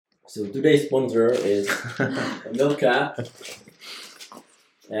So today's sponsor is Milka,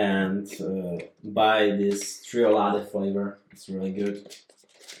 and buy this Triolade flavor. It's really good.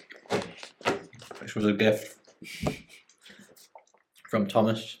 Which was a gift from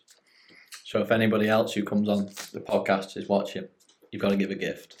Thomas. So if anybody else who comes on the podcast is watching, you've got to give a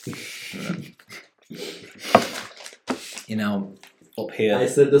gift. You know, up here. I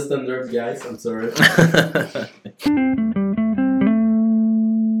set the standard, guys. I'm sorry.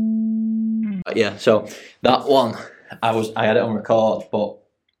 Yeah, so that one, I had it on record, but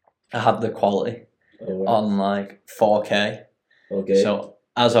I had the quality on like 4K. Okay. So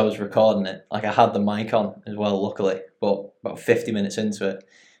as I was recording it, like I had the mic on as well, luckily, but about 50 minutes into it,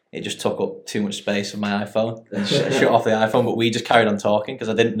 it just took up too much space of my iPhone. And shut off the iPhone, but we just carried on talking because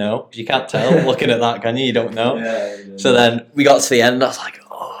I didn't know. Because you can't tell looking at that, can you? You don't know. Yeah, so then we got to the end, I was like,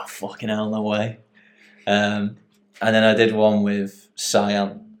 oh, fucking hell, no way. And then I did one with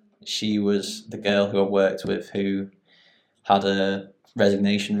Cyan. She was the girl who I worked with who had a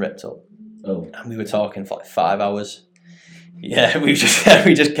resignation ripped up. Oh. And we were talking for like 5 hours. Yeah, we just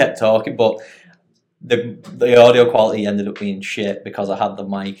kept talking, but the audio quality ended up being shit because I had the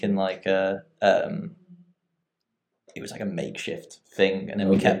mic in like it was like a makeshift thing, and then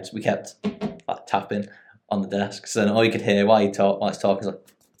we kept like tapping on the desk. So then all you could hear while it's talking is like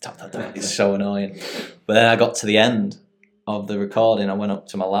tap tap tap. It's so annoying. But then I got to the end of the recording. I went up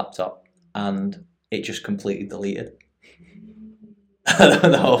to my laptop and it just completely deleted.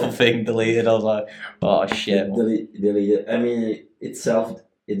 The whole thing deleted. I was like, oh shit. Deleted. I mean, it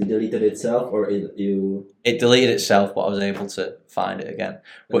deleted itself, or it deleted itself, but I was able to find it again.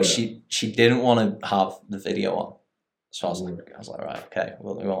 But she didn't want to have the video on, so I was like, right, okay,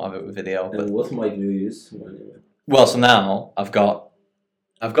 well, we won't have it with video. And but what mic do you use? Well, so now I've got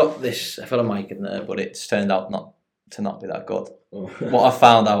this. I've got a mic in there, but it's turned out not be that good. Oh. What I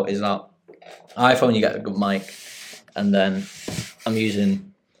found out is that iPhone, you get a good mic, and then I'm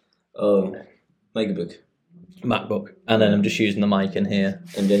using MacBook, and then I'm just using the mic in here.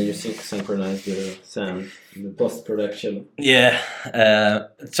 And then you synchronize the sound in the post-production. Yeah.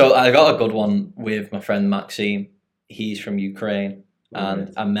 So I got a good one with my friend Maxime. He's from Ukraine,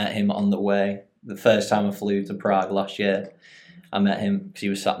 and I met him on the way. The first time I flew to Prague last year, I met him because he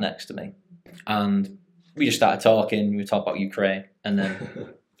was sat next to me. And we just started talking. We talked about Ukraine. And then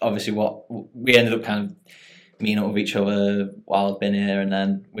obviously we ended up kind of meeting up with each other while I've been here. And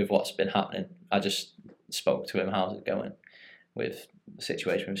then with what's been happening, I just spoke to him, how's it going with the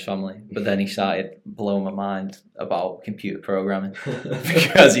situation with his family. But then he started blowing my mind about computer programming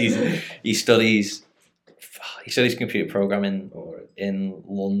because he studies computer programming in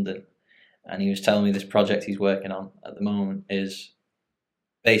London, and he was telling me this project he's working on at the moment is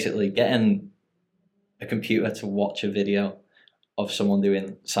basically getting a computer to watch a video of someone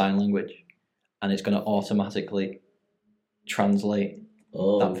doing sign language, and it's going to automatically translate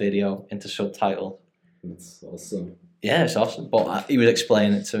that video into subtitles. That's awesome. Yeah, it's awesome. But he was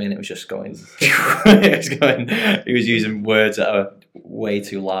explaining it to me, and it was just going. He was using words that are way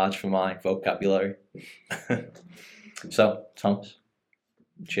too large for my vocabulary. So, Thomas,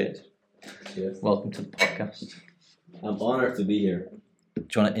 cheers. Cheers. Welcome to the podcast. I'm honored to be here. Do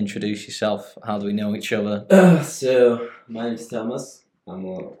you want to introduce yourself? How do we know each other? So, my name is Tomáš. I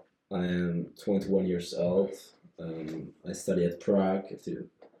am 21 years old. I study at Prague.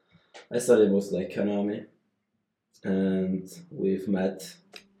 I studied mostly economy, and we've met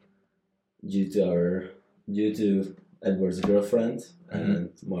due to Edward's girlfriend and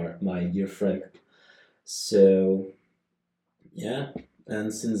my dear friend. So yeah,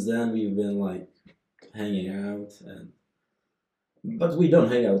 and since then we've been like hanging out, but we don't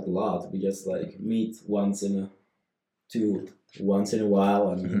hang out a lot. We just like meet once in a while.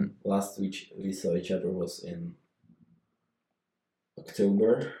 I mean, last we saw each other was in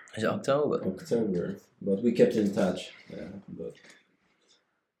October. Is it October? October, but we kept in touch. Yeah,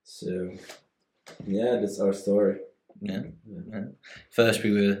 so yeah, that's our story. Yeah. First,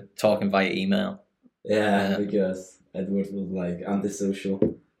 we were talking via email. Yeah, because Edward was like antisocial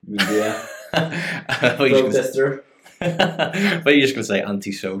media protester. But you're just gonna say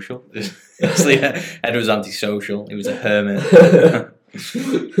antisocial. Ed was antisocial. He was a hermit.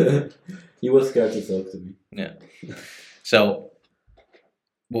 He was scared to talk to me. Yeah. So.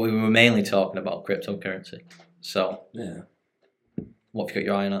 But we were mainly talking about cryptocurrency. So, yeah, what have you got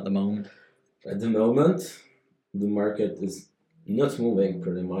your eye on at the moment? At the moment, the market is not moving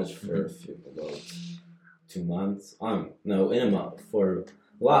pretty much for about 2 months. No, in a month. For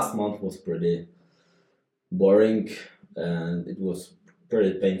last month was pretty boring, and it was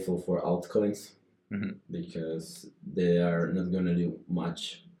pretty painful for altcoins because they are not gonna do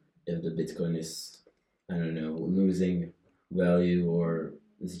much if the Bitcoin is, I don't know, losing value or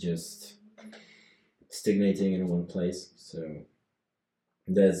is just stagnating in one place. So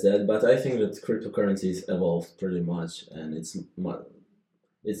that's that. But I think that cryptocurrencies evolved pretty much, and it's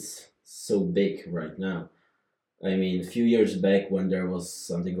so big right now. I mean, a few years back when there was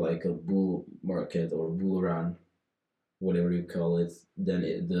something like a bull market or bull run, whatever you call it, then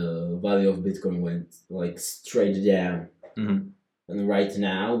the value of Bitcoin went like straight down. Mm-hmm. And right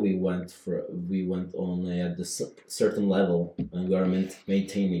now we went only at the certain level, and we are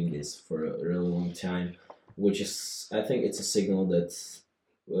maintaining this for a really long time, which is, I think it's a signal that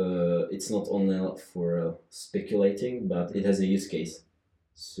it's not only for speculating, but it has a use case.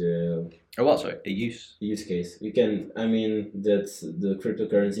 So Oh, what? Sorry, a use. use case, you can, I mean, that the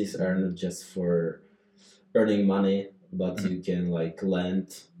cryptocurrencies are not just for earning money, but you can like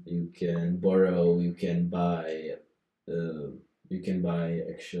lend, you can borrow, uh, you can buy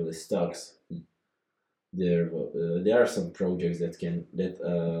actually stocks. There are some projects that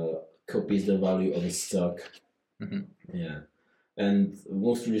copies the value of a stock. Mm-hmm. Yeah, and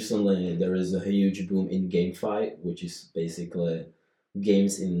most recently there is a huge boom in GameFi, which is basically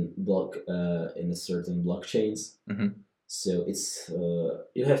games in a certain blockchains. Mm-hmm. So it's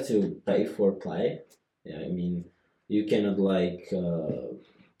you have to pay for play. Yeah, I mean, you cannot like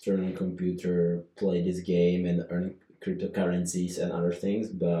turn on computer, play this game, and earn cryptocurrencies and other things.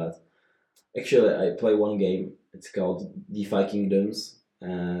 But actually, I play one game. It's called DeFi Kingdoms,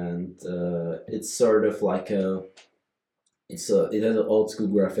 and it's sort of like it has an old school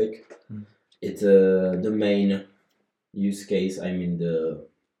graphic. Mm. It the main use case, I mean, the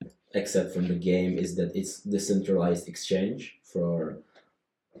except from the game, is that it's decentralized exchange for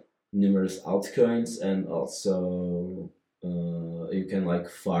numerous altcoins, and also you can like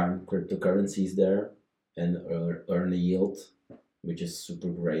farm cryptocurrencies there and earn a yield, which is super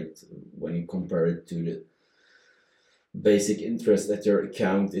great when you compare it to the basic interest at your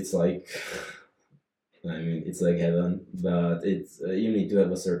account. It's like I mean, it's like heaven, but it's you need to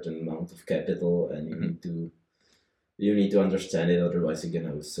have a certain amount of capital, and you need to understand it, otherwise you're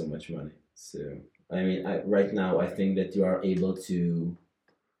gonna lose so much money. So I mean, right now I think that you are able to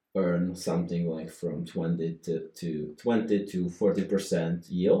earn something like from 20 to 40%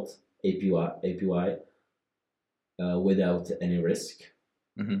 yield APY without any risk,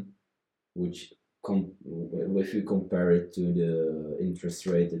 Mm-hmm. which if you compare it to the interest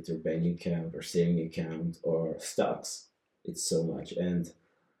rate at your bank account or saving account or stocks, it's so much. And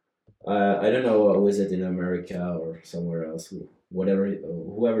I don't know how is it in America or somewhere else,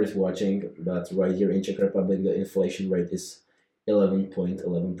 whoever is watching, but right here in Czech Republic, the inflation rate is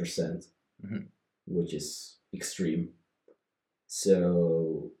 11.11%, Mm-hmm. which is extreme.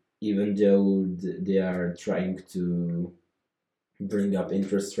 So even though they are trying to bring up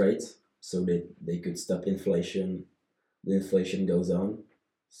interest rates so that they could stop inflation, the inflation goes on.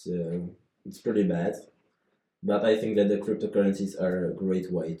 So it's pretty bad. But I think that the cryptocurrencies are a great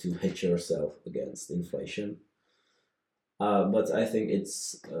way to hedge yourself against inflation. But I think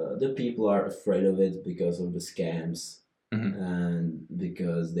it's the people are afraid of it because of the scams, Mm-hmm. and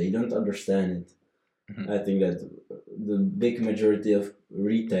because they don't understand it. Mm-hmm. I think that the big majority of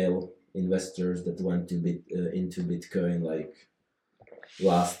retail investors that went into Bitcoin like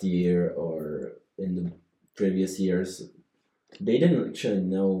last year or in the previous years, they didn't actually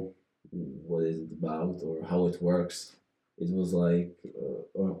know what is it about or how it works. It was like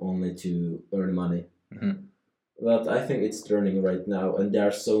only to earn money. Mm-hmm. But I think it's turning right now, and there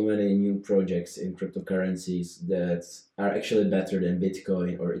are so many new projects in cryptocurrencies that are actually better than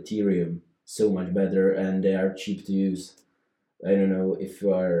Bitcoin or Ethereum, so much better, and they are cheap to use. I don't know if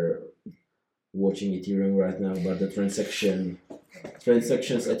you are watching Ethereum right now, but the transactions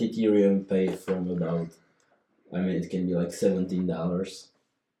at Ethereum pay from about, I mean, it can be like $17.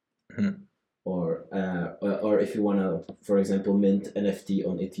 Mm-hmm. Or if you wanna, for example, mint NFT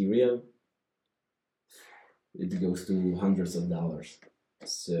on Ethereum, it goes to hundreds of dollars.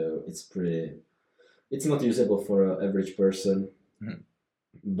 So it's not usable for an average person. Mhm.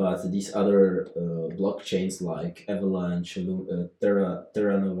 But these other blockchains like Avalanche, Terra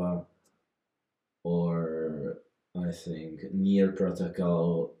Nova, or I think Near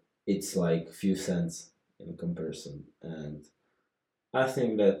Protocol, it's like few cents in comparison. And I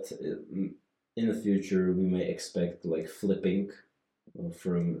think that in the future we may expect like flipping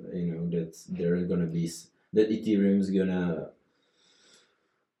from, that there are gonna be that Ethereum is gonna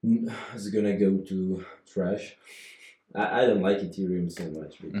go to trash. I don't like Ethereum so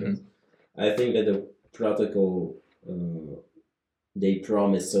much because I think that the protocol they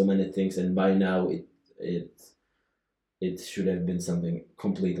promise so many things, and by now it it should have been something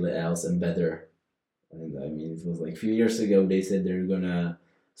completely else and better. And I mean, it was like a few years ago they said they're gonna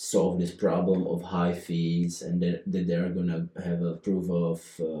solve this problem of high fees, and that they're gonna have a proof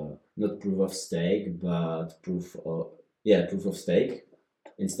of not proof of stake, but proof of stake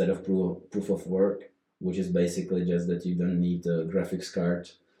instead of proof of work, which is basically just that you don't need a graphics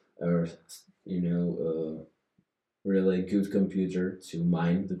card or really good computer to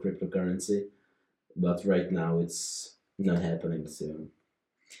mine the cryptocurrency. But right now it's not happening, so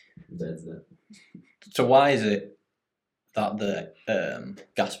that's that. So why is it that the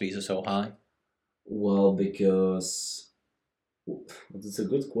gas fees are so high? Well, because it's a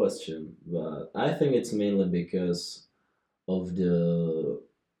good question, but I think it's mainly because of the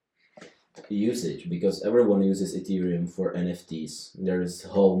usage, because everyone uses Ethereum for NFTs. There's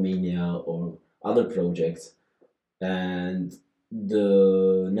whole Mania or other projects, and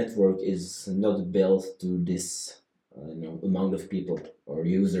the network is not built to this amount of people or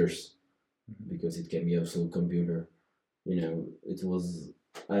users, because it can be also a computer. It was,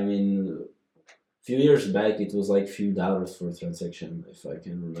 I mean, few years back it was like few dollars for a transaction, if I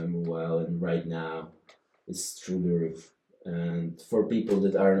can remember well, and right now it's through the roof. And for people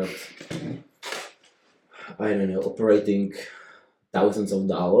that are not, I don't know, operating thousands of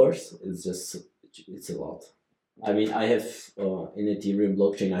dollars, it's a lot. I mean, I have in Ethereum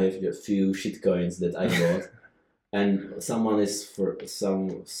blockchain, I have a few shitcoins that I bought, and someone is for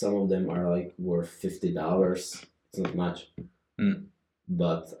some of them are like worth $50. It's not much,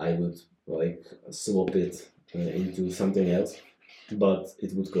 but I would like swap it into something else, but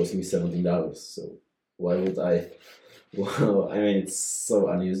it would cost me $17. So why would I? Well, I mean, it's so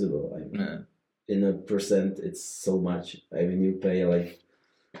unusable. In a percent, it's so much. I mean, you pay like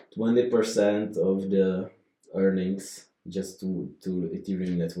 20% of the earnings just to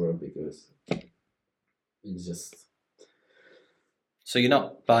Ethereum network, because it's just. So you're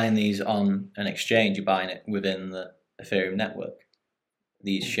not buying these on an exchange; you're buying it within the Ethereum network.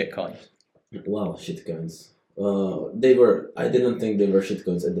 These shitcoins. Wow, shitcoins. I didn't think they were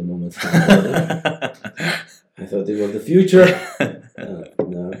shitcoins at the moment. I thought it was the future.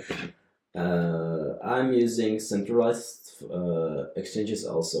 No. I'm using centralized exchanges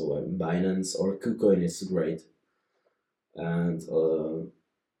also. Binance or KuCoin is great. And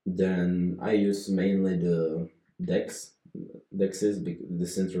then I use mainly the DEXs, the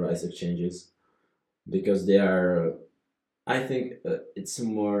centralized exchanges, because they are, I think it's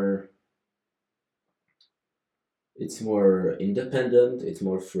more independent, it's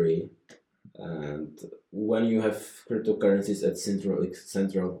more free, and when you have cryptocurrencies at central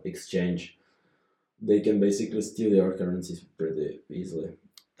exchange, they can basically steal your currencies pretty easily.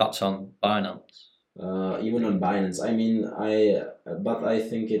 That's on Binance. Even on Binance. I mean, I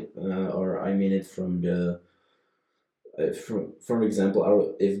think it, or I mean it from the, for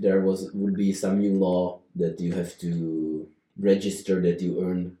example, if there would be some new law that you have to register that you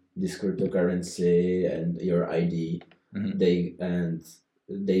earn this cryptocurrency and your ID,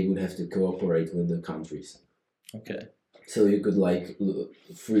 they would have to cooperate with the countries. Okay. So you could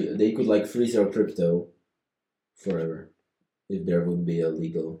they could freeze your crypto forever if there would be a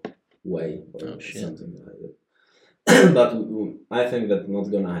legal way or something like that. But I think that's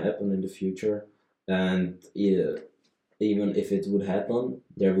not gonna happen in the future, and even if it would happen,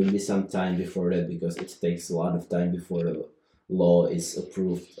 there will be some time before that, because it takes a lot of time before the law is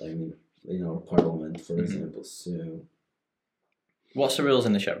approved. I mean, in our parliament, for example. So, what's the rules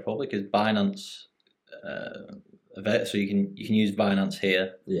in the Czech Republic? Is Binance so you can use Binance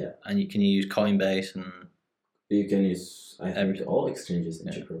here? Yeah, and you can use Coinbase, and you can use all exchanges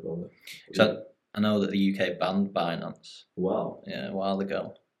in Czech Republic. So I know that the UK banned Binance. Wow. Yeah, a while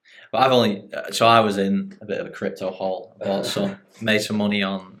ago. But I was in a bit of a crypto hole. I bought made some money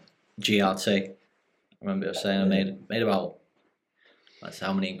on GRT. I remember saying I made about,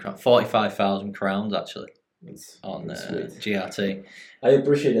 how many crowns? 45,000 crowns actually. On GRT. I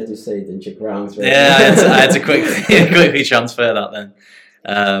appreciate that you say it in Czech crowns. Right? Yeah, I had to quickly transfer that then.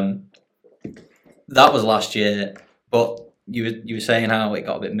 That was last year, but you were saying how it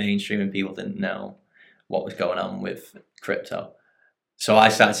got a bit mainstream and people didn't know what was going on with crypto. So I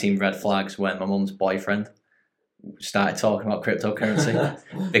started seeing red flags when my mum's boyfriend started talking about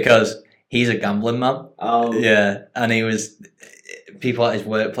cryptocurrency because he's a gambling man. Oh. Yeah, and people at his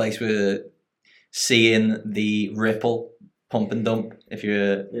workplace were seeing the Ripple pump and dump, if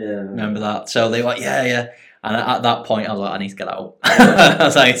you remember that. So they were like, yeah. And at that point, I was like, I need to get out.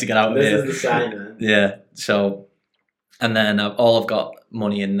 I need to get out of here. This is the sign, man. Yeah. So, and then all I've got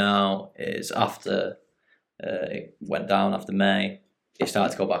money in now is after it went down after May, it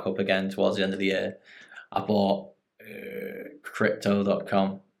started to go back up again towards the end of the year. I bought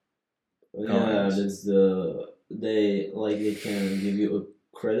crypto.com. Yeah, that's they can give you a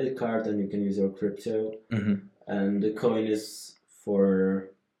credit card and you can use your crypto, and the coin is for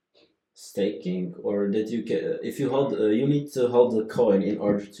staking, or that you can if you hold you need to hold the coin in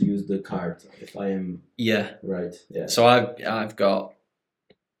order to use the card. If I am right, yeah. So I've got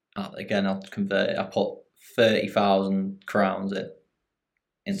again I'll convert it. I put 30,000 crowns into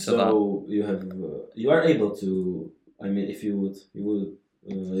that. So you are able to. I mean, if you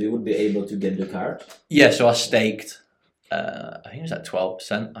would be able to get the card. Yeah, so I staked. I think it was at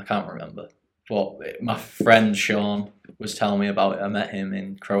 12%. I can't remember. But my friend Sean was telling me about it. I met him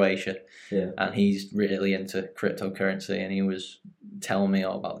in Croatia, and he's really into cryptocurrency, and he was telling me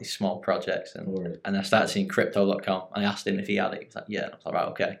all about these small projects, and I started seeing crypto.com. I asked him if he had it. He's like, yeah. I was like, right,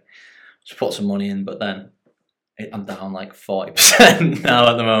 okay. Just put some money in, but then I'm down like 40% now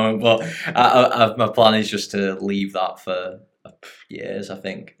at the moment. But my plan is just to leave that for years, I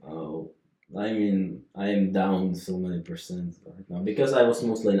think. Oh, I mean, I am down so many percent right now because I was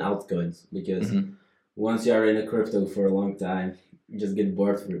mostly in altcoins. Because once you are in a crypto for a long time, you just get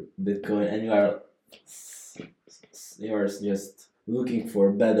bored with Bitcoin, and you are just looking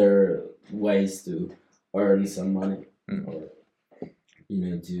for better ways to earn some money, or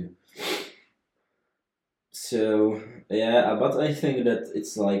to. So yeah, but I think that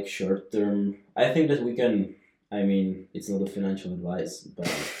it's like short term. I think that we can. I mean, it's not a financial advice, but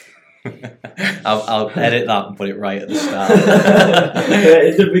I'll edit that and put it right at the start.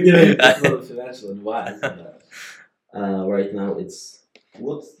 In the beginning, it's not a financial advice. But, right now, it's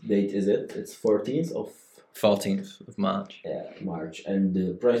what date is it? It's 14th of March. Yeah, March, and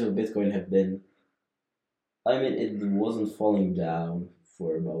the price of Bitcoin have been. I mean, it wasn't falling down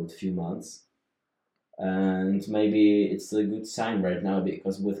for about a few months. And maybe it's a good sign right now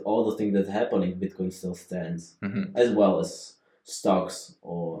because with all the things that are happening, Bitcoin still stands, as well as stocks.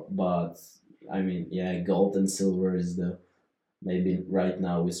 But I mean, yeah, gold and silver is maybe right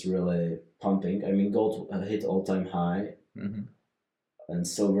now is really pumping. I mean, gold hit all-time high, and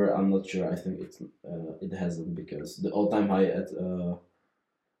silver, I'm not sure. I think it hasn't, because the all-time high at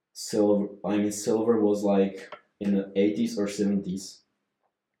silver. I mean, silver was like in the 80s or 70s.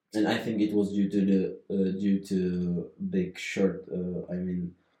 And I think it was due to big short. I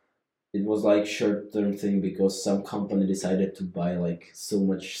mean, it was like short-term thing because some company decided to buy like so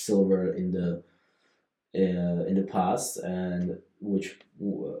much silver in the past, and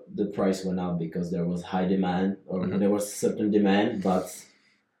the price went up because there was high demand, or there was certain demand, but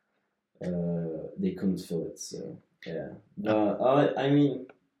they couldn't fill it. So yeah, but I mean,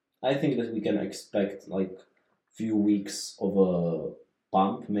 I think that we can expect like few weeks of a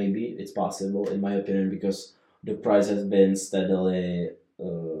pump. Maybe it's possible, in my opinion, because the price has been steadily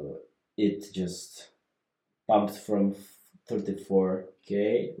it just pumped from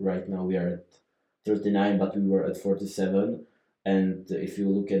 34k. Right now we are at 39, but we were at 47. And if you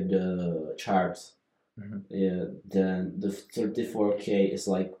look at the charts, then the 34k is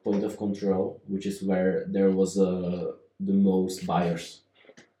like point of control, which is where there was the most buyers.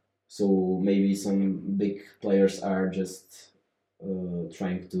 So maybe some big players are just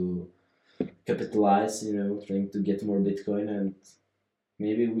trying to capitalize, trying to get more Bitcoin, and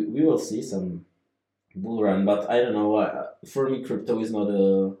maybe we will see some bull run. But I don't know. For me, crypto is not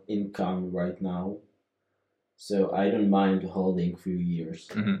a income right now, so I don't mind holding few years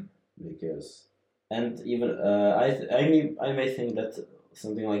because, and even I may think that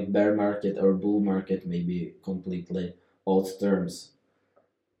something like bear market or bull market may be completely old terms,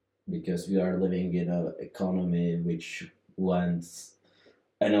 because we are living in an economy which went.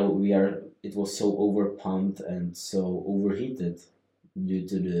 I know it was so overpumped and so overheated due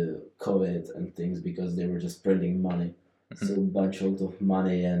to the COVID and things, because they were just printing money, so a bunch of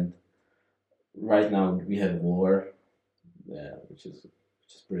money, and right now we have war, which is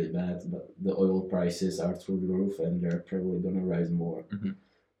pretty bad. But the oil prices are through the roof, and they're probably gonna rise more.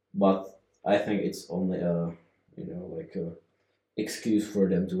 But I think it's only a excuse for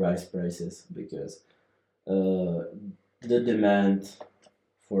them to rise prices, because the demand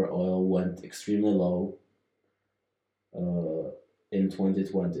for oil went extremely low in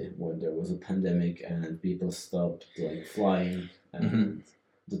 2020, when there was a pandemic and people stopped like flying, and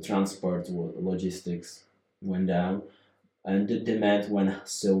the transport logistics went down, and the demand went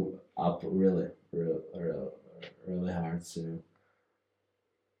so up really hard. So,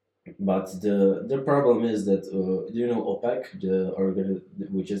 but the problem is that do you know OPEC, the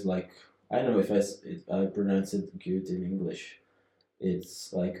which is like, I don't know if I pronounce it good in English.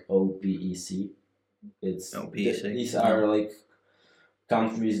 It's like OPEC. It's OPEC. These are like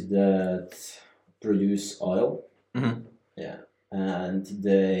countries that produce oil, Mhm. Yeah, and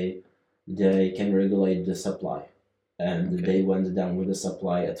they can regulate the supply, and Okay. they went down with the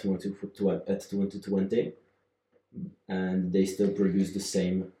supply at 2020, and they still produce the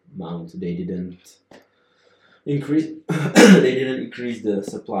same amount. They didn't increase they didn't increase the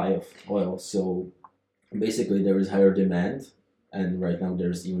supply of oil. So basically, there is higher demand, and right now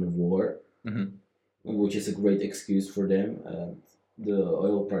there's even a war, Mhm. which is a great excuse for them. The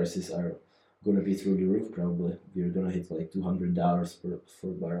oil prices are gonna be through the roof. Probably we're gonna hit like $200 per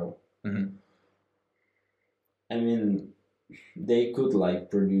barrel. Mhm. I mean, they could like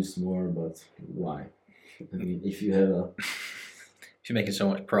produce more, but why? I mean, if you have a She's making so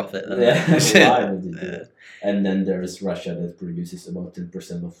much profit. Then why would you do Yeah. it? And then there's Russia that produces about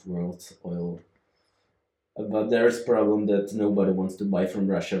 10% of world's oil. But there's problem that nobody wants to buy from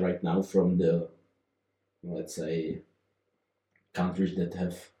Russia right now from the, let's say, countries that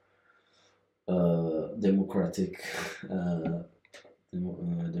have democratic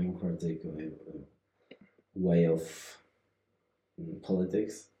democratic way of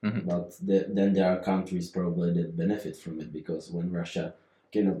politics. Mhm. But then there are countries probably that benefit from it, because when Russia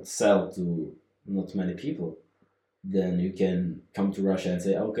cannot sell to not many people, then you can come to Russia and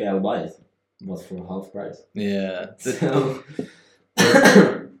say, okay, I'll buy it, but for half price. Yeah. So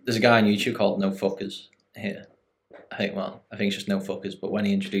There's a guy on YouTube called No Fuckers here. I think it's just No Fuckers. But when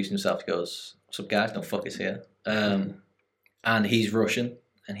he introduced himself, he goes, "What's up, guys? No Fuckers here." And he's Russian,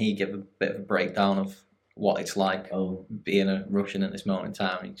 and he gave a bit of a breakdown of what it's like oh, being a Russian at this moment in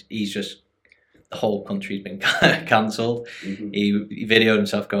time. He's just, the whole country's been cancelled. mhm. He videoed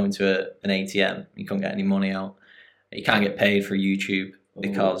himself going to an ATM. He couldn't get any money out. He can't get paid for YouTube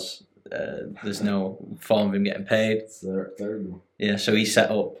because there's no form of him getting paid. It's terrible. Yeah, so he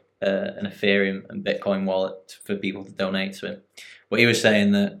set up an Ethereum and Bitcoin wallet for people to donate to him. But he was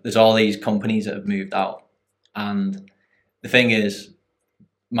saying that there's all these companies that have moved out, and the thing is,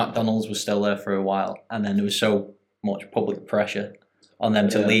 McDonald's was still there for a while, and then there was so much public pressure on them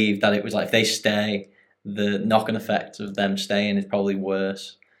to Yeah. leave that it was like, if they stay, the knock-on effect of them staying is probably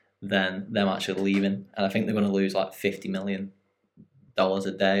worse than them actually leaving. And I think they're going to lose like $50 million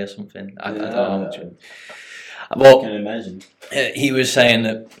a day or something. I don't know how much. I But can imagine. he was saying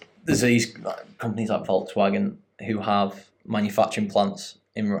that there's these companies like Volkswagen who have manufacturing plants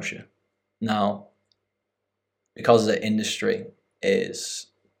in Russia. Now, because the industry is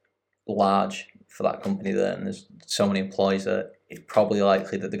large for that company there, and there's so many employees there, it's probably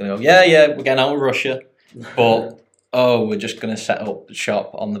likely that they're going to go, yeah, we're getting out of Russia, but we're just going to set up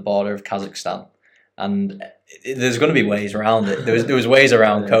shop on the border of Kazakhstan. And there's going to be ways around it. There was ways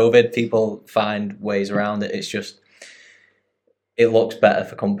around COVID. People find ways around it. It's just, it looks better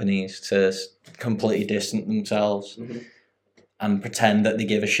for companies to completely distance themselves Mhm. and pretend that they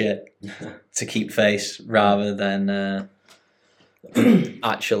give a shit to keep face rather than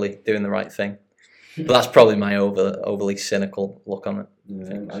actually doing the right thing. But that's probably my overly cynical look on it.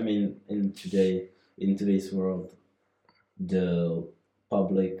 Yeah, I mean, in today's world, the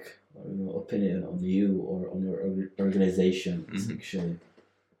public opinion on you or on your organization is Mhm. actually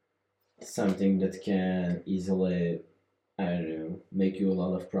something that can easily, I don't know, make you a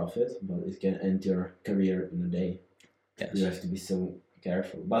lot of profit, but it can end your career in a day. Yes. You have to be so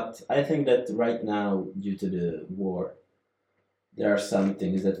careful. But I think that right now, due to the war, there are some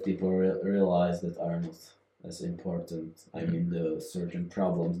things that people realize that are not as important. I mean, the certain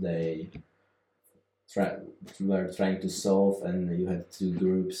problems they were trying to solve, and you had two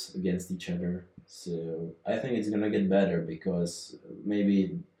groups against each other. So I think it's gonna get better, because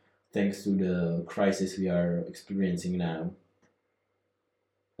maybe thanks to the crisis we are experiencing now,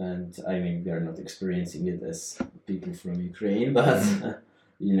 and I mean we are not experiencing it as people from Ukraine, but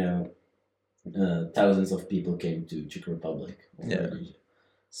you know, thousands of people came to Czech Republic already. Yeah.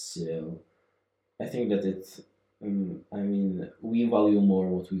 So I think that it's. I mean, we value more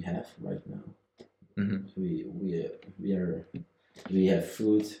what we have right now. Mm-hmm. We have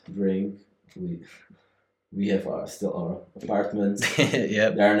food, drink. We have still our apartments.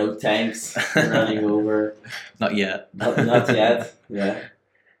 Yep. There are no tanks running over. Not yet. Not yet. Yeah.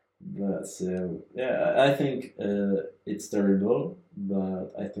 But so yeah, I think it's terrible,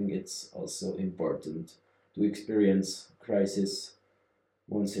 but I think it's also important to experience crisis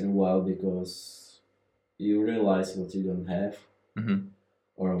once in a while, because you realize what you don't have, Mm-hmm.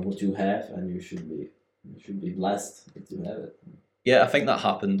 or what you have, and you should be blessed that you have it. Yeah, I think that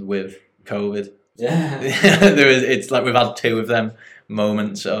happened with COVID. Yeah. It's like we've had two of them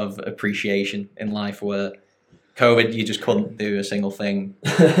moments of appreciation in life where COVID, you just couldn't do a single thing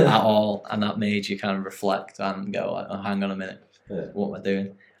at all, and that made you kind of reflect and go, oh, hang on a minute, Yeah. what am I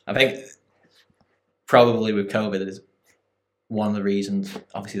doing? I think probably with COVID is one of the reasons.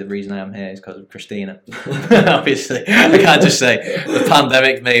 Obviously, the reason I am here is because of Christina. Obviously, I can't just say the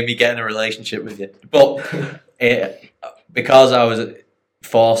pandemic made me get in a relationship with you, but because I was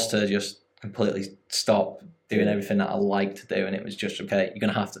forced to just completely stop doing everything that I like to do, and it was just okay. You're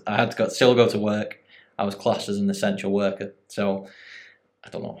gonna have to. I had to still go to work. I was classed as an essential worker, so I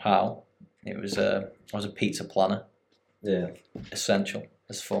don't know how. It was I was a pizza planner. Yeah. Essential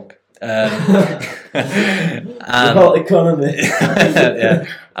as fuck. The whole economy. Yeah,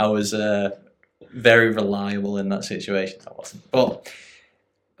 I was very reliable in that situation. I wasn't, but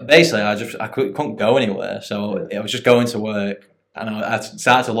basically, I couldn't go anywhere. So I was just going to work, and I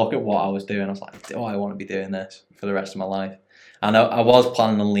started to look at what I was doing. I was like, do I want to be doing this for the rest of my life? And I was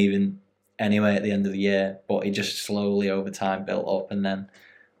planning on leaving anyway at the end of the year, but it just slowly over time built up, and then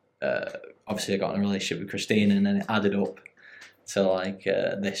obviously I got in a relationship with Christine, and then it added up to like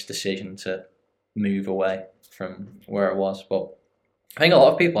this decision to move away from where I was. But I think a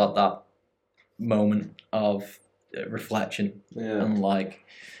lot of people had that moment of reflection and like,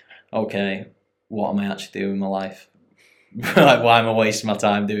 okay, what am I actually doing with my life? Like, why am I wasting my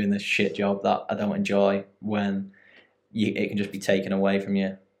time doing this shit job that I don't enjoy when it can just be taken away from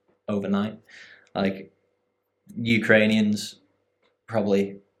you overnight? Like, Ukrainians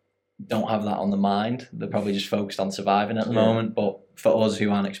probably don't have that on the mind. They're probably just focused on surviving at the moment. But for us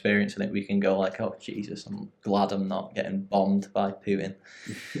who aren't experiencing it, we can go like, oh Jesus, I'm glad I'm not getting bombed by Putin.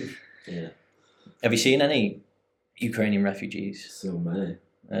 Yeah. Have you seen any Ukrainian refugees? So many.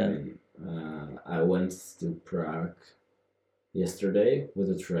 I went to Prague yesterday with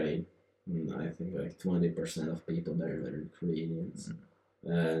a train. I think like 20% of people there are Ukrainians,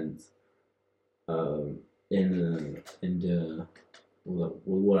 and in the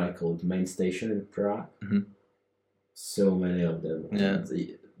what I call the main station in Prague, so many of them. Yeah.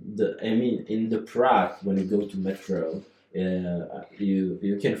 I mean, in the Prague, when you go to metro,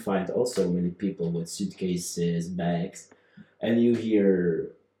 you can find also many people with suitcases, bags, and you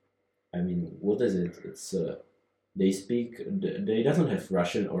hear. I mean, what is it? It's they speak. They doesn't have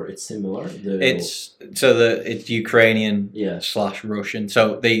Russian, or it's similar. It's Ukrainian / Russian.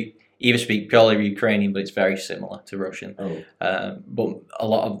 So they either speak purely Ukrainian, but it's very similar to Russian. But a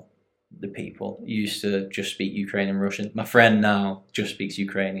lot of the people used to just speak Ukrainian and Russian. My friend now just speaks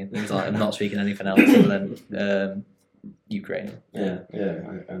Ukrainian. He's like, I'm not speaking anything else other than Ukrainian. Yeah,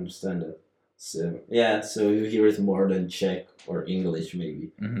 I understand it. So you hear it more than Czech or English maybe.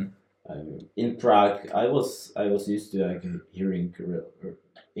 In Prague, I was used to like hearing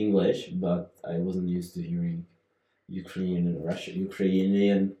English, but I wasn't used to hearing Ukrainian and Russian.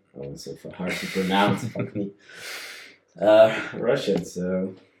 Ukrainian, so hard to pronounce. Fuck me. Russian. So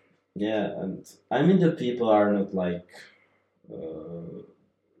yeah, and I mean the people are not like.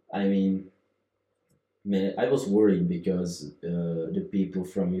 I mean, I was worried because the people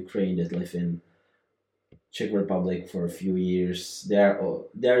from Ukraine that live in Czech Republic for a few years,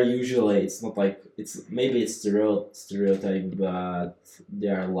 they're usually, it's not like, maybe it's stereotype, but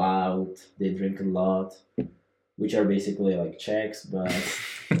they are loud, they drink a lot, which are basically like Czechs, but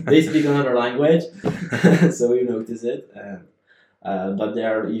they speak another language, so you notice it. But they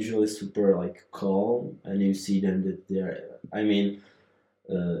are usually super like calm, and you see them that they're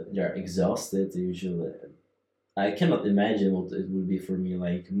exhausted usually. I cannot imagine what it would be for me,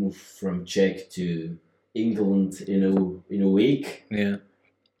 like move from Czech to England in a week. Yeah.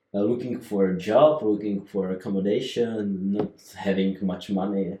 Looking for a job, looking for accommodation, not having much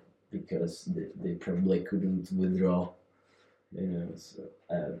money because they probably couldn't withdraw. So,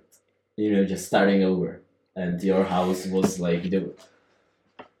 just starting over, and your house was like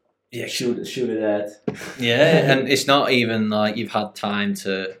shoot it at. Yeah, and it's not even like you've had time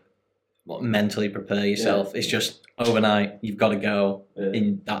to mentally prepare yourself. It's just overnight you've got to go,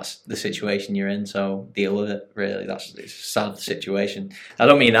 and that's the situation you're in, so deal with it. Really, it's a sad situation. I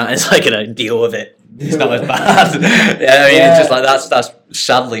don't mean that it's like deal with it, it's not as bad. It's just like that's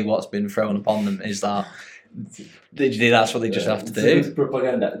sadly what's been thrown upon them, is that that's what they just have to do. It's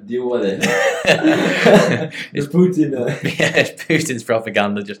propaganda, deal with it. It's Putin. It's Putin's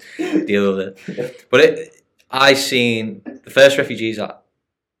propaganda, just deal with it. But I seen the first refugees I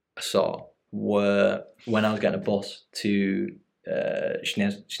saw were when I was getting a bus to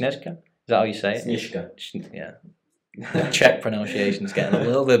Snežka. Is that how you say it? Snežka. Yeah. Czech pronunciation's getting a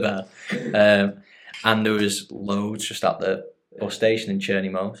little bit better. And there was loads just at the bus station in Cherny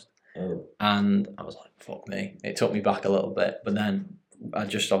Most. And I was like, fuck me. It took me back a little bit. But then I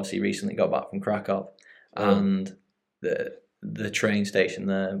just obviously recently got back from Krakow. And the train station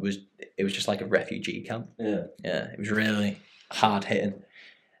there was just like a refugee camp. Yeah. It was really hard hitting.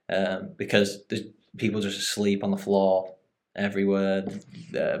 Because people just asleep on the floor everywhere.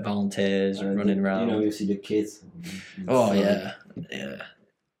 Volunteers running around. You know, you see the kids. Oh yeah.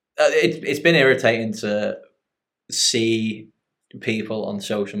 It's been irritating to see people on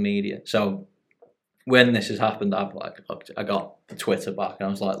social media. So when this has happened, I got Twitter back and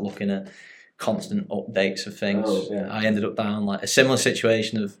I was like looking at constant updates of things. Oh, yeah. I ended up down like a similar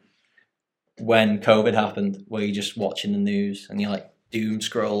situation of when COVID happened, where you're just watching the news and you're like doom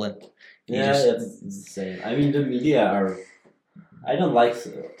scrolling. It's the same. I mean, the media are. I don't like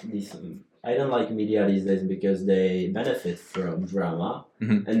these. I don't like media these days because they benefit from drama,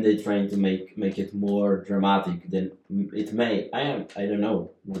 and they're trying to make it more dramatic than it may. I don't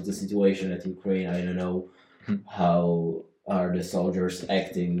know what's the situation at Ukraine. I don't know how are the soldiers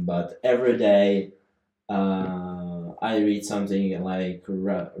acting, but every day I read something like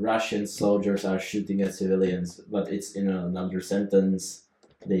Russian soldiers are shooting at civilians, but it's in another sentence.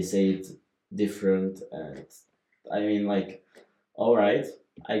 They say it different, and I mean, like, all right,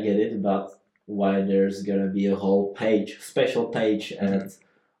 I get it, but why there's gonna be a whole page, special page at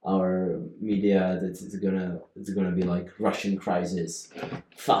our media that it's gonna be like Russian crisis,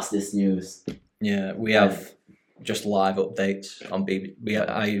 fastest news. Yeah, we have just live updates on BBC.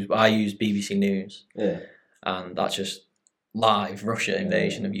 I use BBC News. Yeah. And that's just live Russia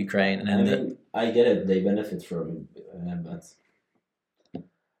invasion of Ukraine. And I get it, they benefit from it, but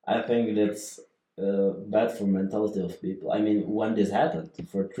I think that's bad for mentality of people. I mean, when this happened,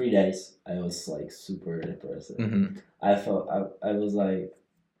 for 3 days, I was like super depressed. I thought, I was like,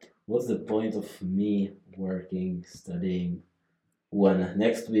 what's the point of me working, studying, when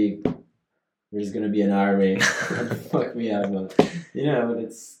next week there's gonna be an army and fuck me up?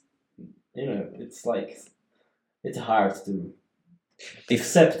 It's like, it's hard to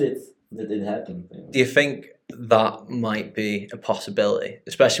accept it that it happened. Do you think that might be a possibility,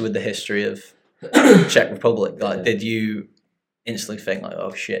 especially with the history of Czech Republic? Like, did you instantly think like,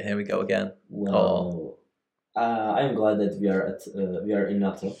 oh shit, here we go again? Well, I'm glad that we are in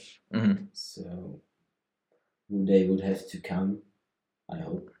NATO, so they would have to come. I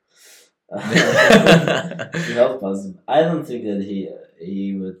hope to help us. I don't think that he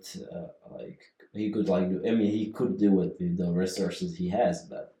would he could do. I mean, he could do it with the resources he has,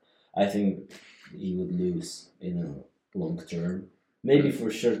 but I think he would lose in a long term. Maybe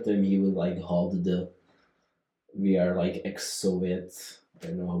for short term he would hold the. We are like ex-Soviet. I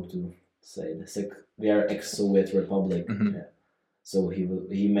don't know how to say this. We are ex-Soviet Republic. Yeah. So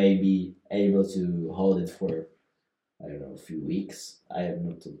he may be able to hold it for, I don't know, a few weeks. I'm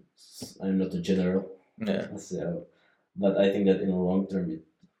not a general. Yeah. So, but I think that in the long term it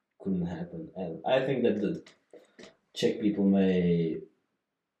couldn't happen, and I think that the Czech people may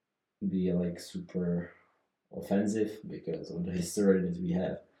be super offensive because of the history that we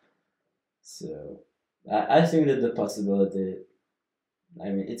have. So I think that the possibility, I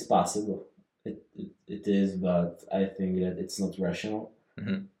mean, it's possible. It is, but I think that it's not rational.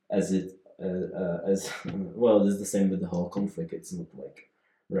 As well, it's the same with the whole conflict. It's not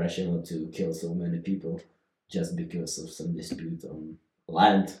rational to kill so many people just because of some dispute on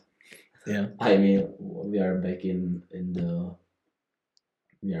land. Yeah. I mean, we are back in the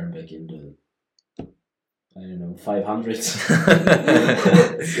I don't know, 500s.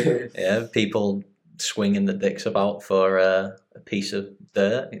 Yeah, people swinging the dicks about for a piece of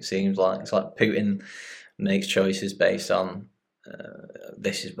dirt. It seems like it's like Putin makes choices based on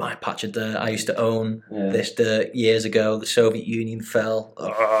this is my patch of dirt. I used to own this dirt years ago. The Soviet Union fell.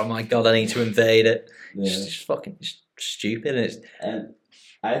 Oh my god, I need to invade it. Yeah. It's just fucking stupid. And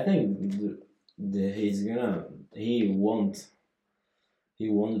I think he won't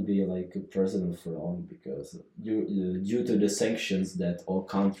be a president for long because due to the sanctions that all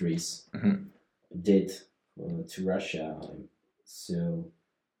countries did to Russia. So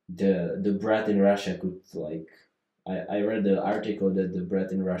the bread in Russia could I read the article that the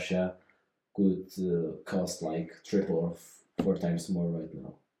bread in Russia could cost 3 or 4 times more right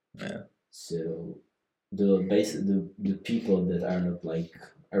now. Yeah. So the people that are not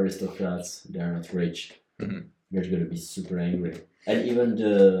aristocrats, they are not rich. They're gonna be super angry, and even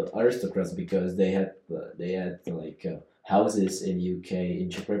the aristocrats, because they had houses in UK,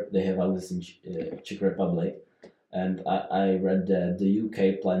 in they have houses in Czech Republic, and I read that the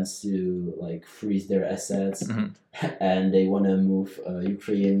UK plans to freeze their assets, and they want to move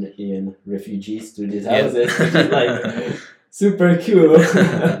Ukrainian refugees to these houses, which is super cool.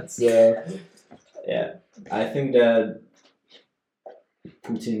 So yeah, I think that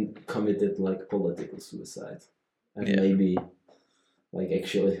Putin committed political suicide, and maybe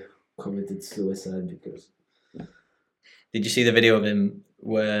actually committed suicide because. Did you see the video of him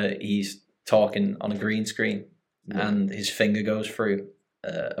where he's talking on a green screen, and his finger goes through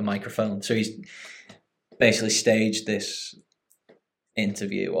a microphone. So he's basically staged this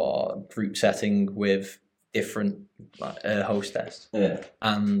interview or group setting with different hostess,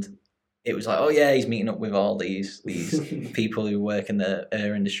 and it was like, oh yeah, he's meeting up with all these people who work in the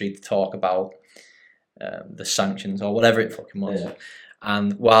air industry to talk about the sanctions or whatever it fucking was.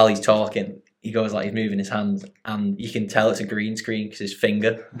 And while he's talking, he goes like, he's moving his hands, and you can tell it's a green screen because his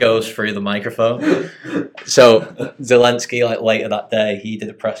finger goes through the microphone. So Zelensky, like later that day, he did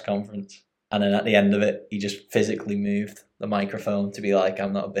a press conference, and then at the end of it, he just physically moved the microphone to be like,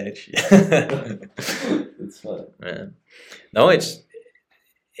 I'm not a bitch. It's fun. Yeah. No, it's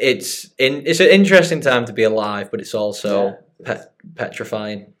an interesting time to be alive, but it's also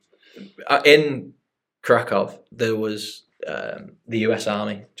petrifying. In Krakow, there was the US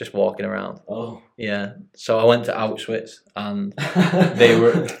Army just walking around. Oh, yeah. So I went to Auschwitz, and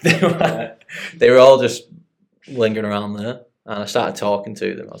they were all just lingering around there. And I started talking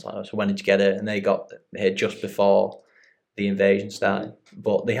to them. I was like, "So when did you get here?" And they got here just before the invasion started,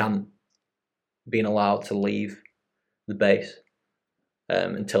 but they hadn't been allowed to leave the base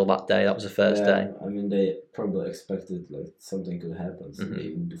until that day. That was the first day. I mean, they probably expected like something could happen, so they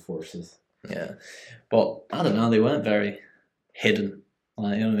moved the forces. Yeah, but I don't know. They weren't very hidden.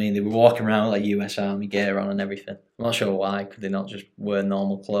 Like, you know what I mean? They were walking around with like US Army gear on and everything. I'm not sure why. Could they not just wear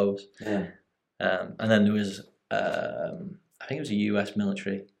normal clothes? Yeah. And then there was, I think it was a US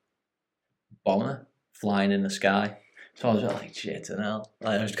military bomber flying in the sky. So I was like, shit, and hell.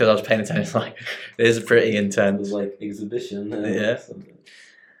 Like, just because I was paying attention, like, it is pretty intense. It was like exhibition. Yeah. Something.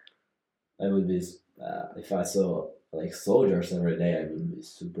 I would be, if I saw like soldiers every day, I would be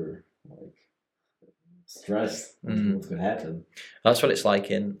super like stressed. What could happen? That's what it's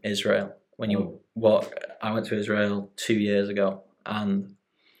like in Israel. When you walk, I went to Israel 2 years ago, and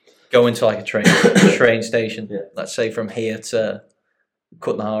go into like a train station. Let's say from here to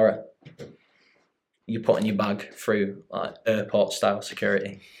Kutnahara, you're putting your bag through like airport style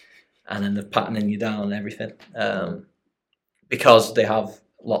security, and then they're patterning you down and everything, because they have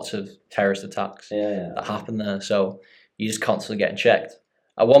lots of terrorist attacks that happen there. So you're just constantly getting checked.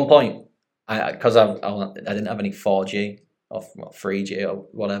 At one point, because I didn't have any 4G or 3G or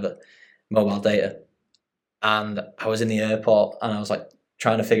whatever mobile data, and I was in the airport, and I was like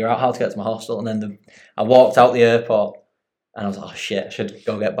trying to figure out how to get to my hostel, and then I walked out the airport, and I was like, oh shit, I should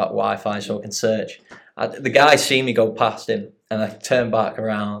go get back Wi-Fi so I can search. The guy seen me go past him, and I turned back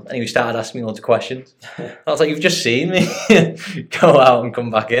around, and he started asking me loads of questions. I was like, you've just seen me go out and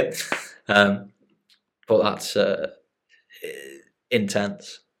come back in. But that's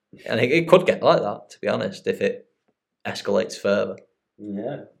intense. And it could get like that, to be honest, if it escalates further.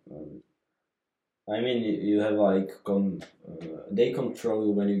 Yeah. I mean, you have like, they control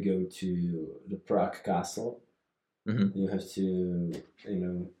you when you go to the Prague castle. You have to,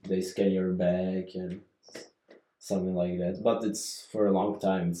 they scan your bag and something like that. But it's for a long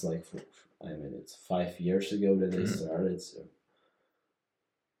time. It's like, it's 5 years ago that they started. So.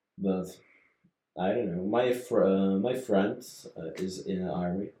 But I don't know. My friend is in the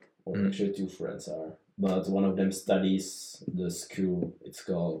army. Or actually, 2 friends are. But one of them studies the school. It's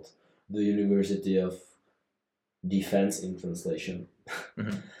called the University of Defense in translation.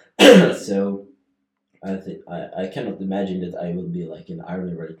 So I cannot imagine that I will be like in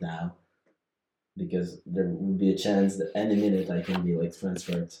army right now, because there would be a chance that any minute I can be like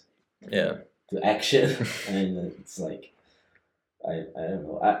transferred to action. And it's like I don't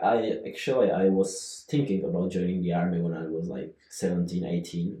know. I was thinking about joining the army when I was like 17,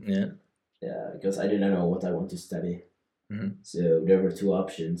 18. Yeah, because I didn't know what I want to study. So there were 2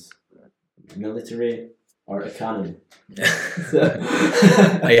 options: military or economy. So,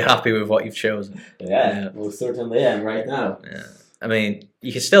 are you happy with what you've chosen? Yeah, most certainly am right now. Yeah. I mean,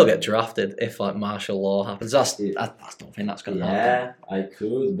 you can still get drafted if like martial law happens. I don't think that's going to happen. Yeah, I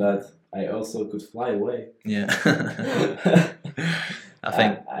could, but I also could fly away. Yeah. I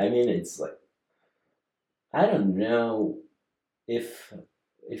think. I mean, it's like, I don't know if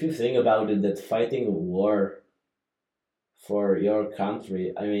you think about it, that fighting a war for your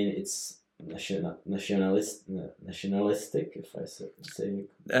country, I mean, it's nationalistic, if I say.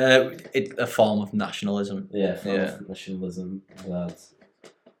 It's a form of nationalism. Yeah, of nationalism, but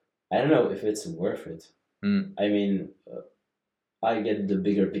I don't know if it's worth it. I mean, I get the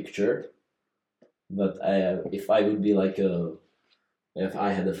bigger picture, but if I would be like if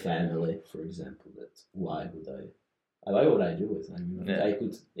I had a family, for example, why would I do it? I mean, I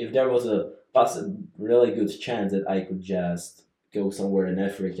could, if there was a really good chance that I could just go somewhere in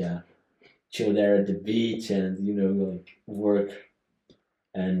Africa, chill there at the beach, and like work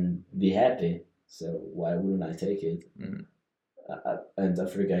and be happy. So why wouldn't I take it? Mm. And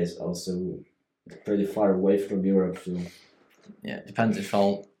Africa is also pretty far away from Europe, so Yeah, it depends if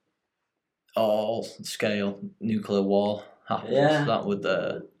all scale nuclear war happens. Yeah. That would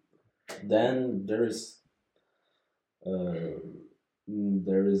then there is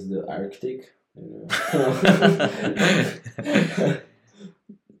the Arctic.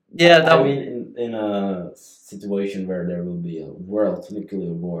 Yeah, that I mean, in a situation where there will be a world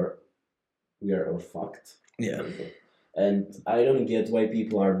nuclear war, we are all fucked. Yeah. And I don't get why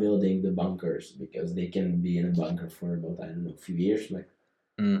people are building the bunkers, because they can be in a bunker for about, I don't know, a few years, like.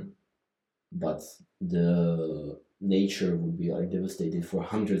 But the nature would be like devastated for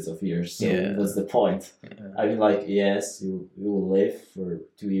hundreds of years. So what's the point? Yeah. I mean, like, yes, you will live for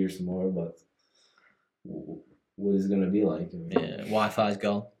 2 years more, but what is it gonna be like? Yeah, Wi-Fi's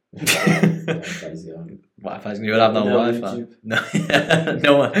gone. Wi-Fi's gone. Wi-Fi's you would have no Wi-Fi.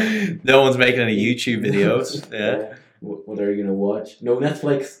 No one's making any YouTube videos. Yeah. What are you gonna watch? No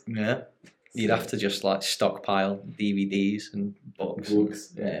Netflix. Yeah. You'd have to just like stockpile DVDs and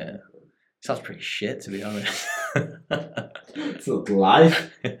books. Yeah. Sounds pretty shit, to be honest. It's not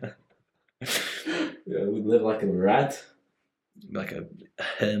life. Yeah, we live like a rat. Like a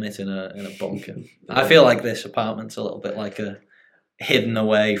hermit in a bunker. I feel like this apartment's a little bit like a hidden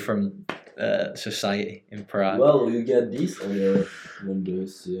away from society in Prague. Well, you get these on your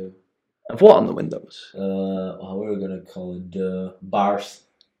windows. Yeah. Of what on the windows? How are we gonna call it? The bars.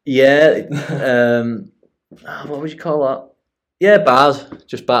 Yeah. What would you call that? Yeah, bars.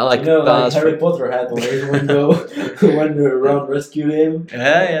 Just bars. Like bars. Like Harry Potter had on his window when Ron rescued him.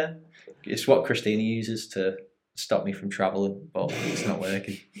 Yeah. It's what Christina uses to stop me from travelling, but it's not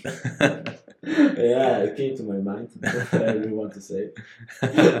working. Yeah, it came to my mind. I didn't want to say it.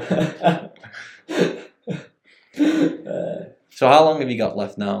 So how long have you got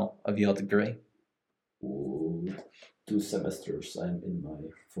left now of your degree? 2 semesters. I'm in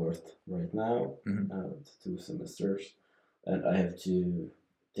my 4th right now. And 2 semesters. And I have to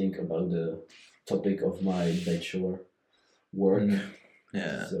think about the topic of my bachelor work.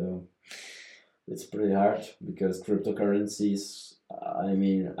 Yeah. So it's pretty hard, because cryptocurrencies, I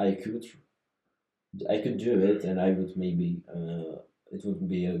mean, I could do it, and I would maybe it would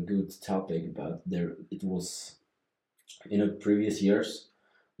be a good topic, but it was in the previous years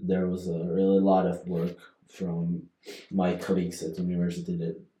there was a really lot of work from my colleagues at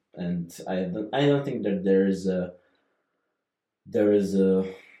university and I don't think that there is a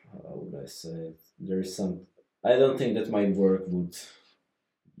how would I say it? I don't think that my work would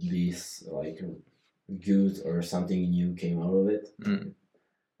be like good or something new came out of it.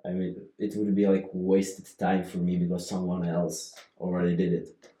 I mean, it would be like wasted time for me because someone else already did it.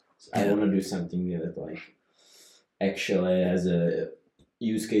 So I want to do something that like actually has a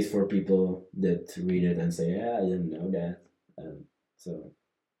use case for people that read it and say, yeah, I didn't know that. So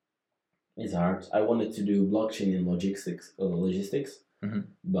it's hard. I wanted to do blockchain in logistics,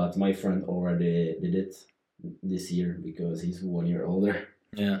 but my friend already did it this year because he's 1 year older.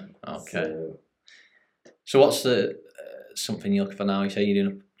 Yeah. Okay. So what's the something you're looking for now? You say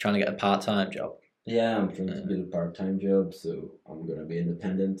you're trying to get a part-time job. Yeah, I'm trying to get a part-time job, so I'm gonna be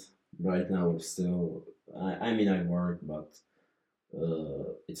independent. Right now, I'm still. I mean, I work, but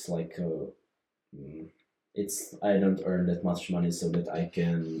it's like I don't earn that much money, so that I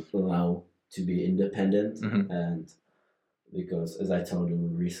can allow to be independent. And because, as I told you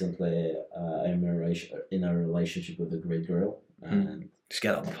recently, I'm in a relationship with a great girl, and just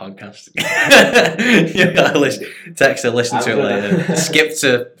get on the podcast. You gotta text her, listen to it later. Skip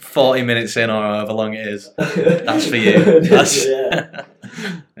to 40 minutes in or however long it is. That's for you. Yeah.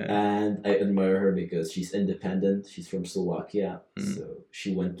 And I admire her because she's independent. She's from Slovakia, so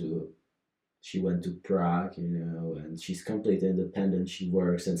she went to Prague, and she's completely independent. She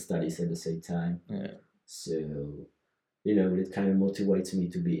works and studies at the same time. Yeah. So, it kind of motivates me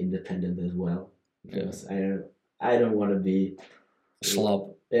to be independent as well, because I don't want to be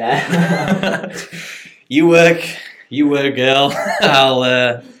slob. Yeah. You work, girl.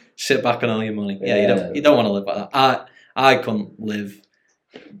 I'll sit back on all your money. Yeah, you don't want to live like that. I couldn't live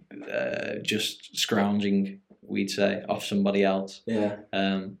just scrounging, we'd say, off somebody else. Yeah.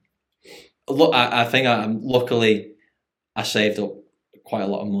 Look, I think luckily I saved up quite a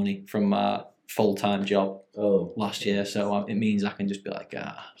lot of money from my full-time job last year, so it means I can just be like,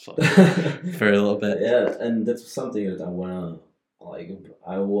 for a little bit. Yeah, and that's something that I wanna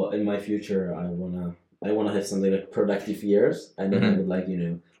in my future I wanna have something like productive years, and then I would like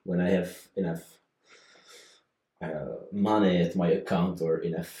when I have enough money at my account or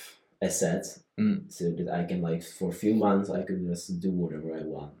enough assets, so that I can like for a few months I could just do whatever I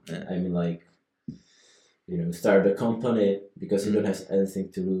want. Yeah. I mean, like, start a company because you don't have anything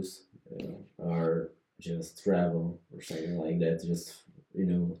to lose, or just travel or something like that. Just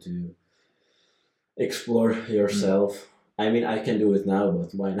to explore yourself. I mean, I can do it now,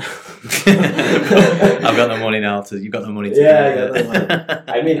 but why not? I've got no money now. You've got no money to do it. I got no money.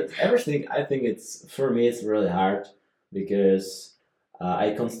 I mean, everything. I think for me it's really hard because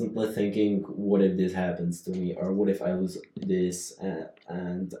I constantly thinking, what if this happens to me, or what if I lose this?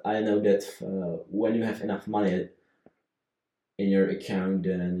 And I know that when you have enough money in your account,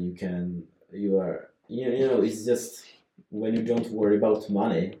 then it's just when you don't worry about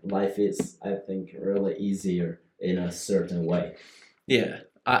money, life is, I think, really easier in a certain way. Yeah,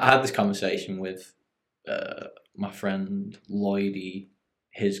 I had this conversation with my friend Lloydie,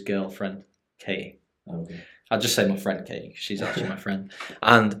 his girlfriend Katie. Okay. I'll just say my friend Katie because she's actually my friend,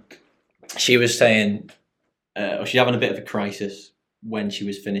 and she was saying she's having a bit of a crisis when she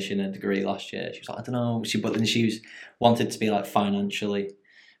was finishing a degree last year. She was like, I don't know, but then she wanted to be like financially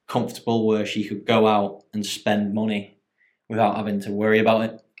comfortable where she could go out and spend money without having to worry about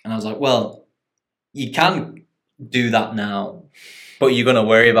it. And I was like, well, you can do that now, but you're gonna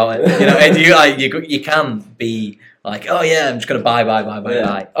worry about it. And you can be like, oh yeah, I'm just gonna buy.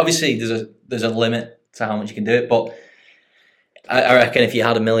 Obviously, there's a limit to how much you can do it, but I reckon if you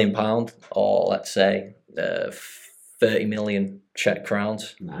had £1 million, or let's say 30 million Czech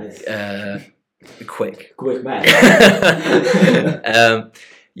crowns, nice, quick math.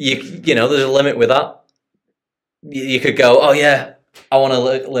 There's a limit with that. You could go, oh yeah, I want to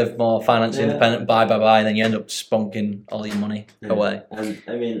live more financially independent, buy, and then you end up spunking all your money away. And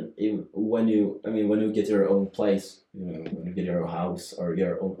I mean, when you get your own place, when you get your own house or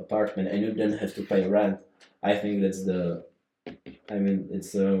your own apartment, and you don't have to pay rent, I think it's a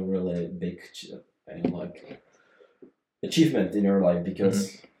really big, achievement in your life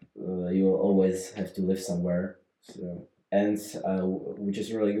because you will always have to live somewhere. So, and which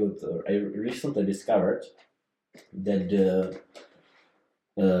is really good. I recently discovered that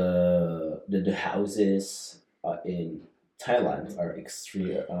the houses in Thailand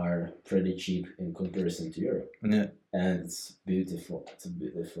are pretty cheap in comparison to Europe. Yeah, and it's beautiful. It's a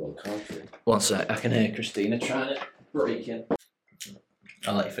beautiful country. One sec, I can hear Christina trying to break in.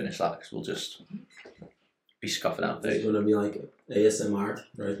 I'll let you finish that because we'll just be scoffing out there. It's gonna be like ASMR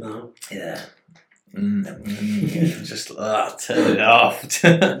right now. Yeah. Just turn it off.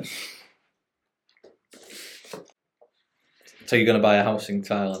 So you're gonna buy a house in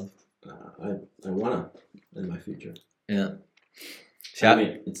Thailand? I wanna in my future. Yeah. See, I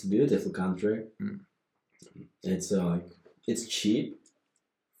mean, it's a beautiful country. It's it's cheap.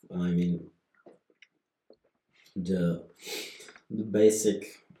 I mean, the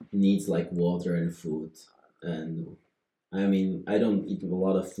basic needs like water and food, and I mean, I don't eat a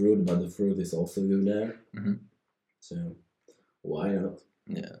lot of fruit, but the fruit is also good there. So why not?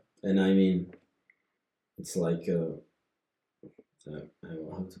 Yeah. And I mean, it's like I don't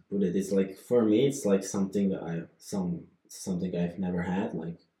know how to put it. It's like, for me, it's like something something I've never had.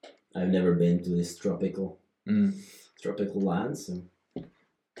 Like, I've never been to this tropical land. So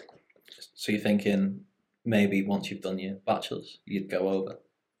you're thinking maybe once you've done your bachelor's, you'd go over?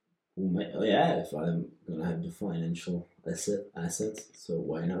 Yeah, if I'm gonna have the financial assets, so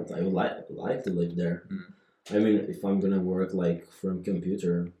why not? I would like to live there. I mean, if I'm gonna work like from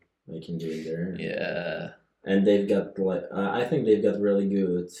computer, I can do it there. Yeah. And they've got I think they've got really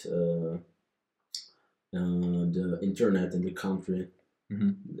good the internet in the country.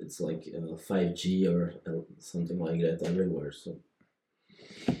 It's like 5G or something like that everywhere. So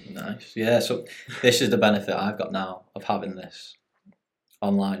nice. Yeah. So this is the benefit I've got now of having this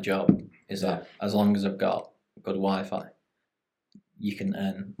online job, is that as long as I've got good Wi-Fi, you can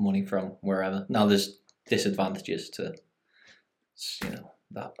earn money from wherever. Now there's disadvantages to,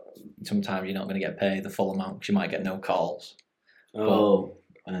 that sometimes you're not going to get paid the full amount because you might get no calls.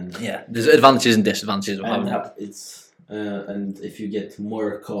 And yeah, there's advantages and disadvantages of having that. It's and if you get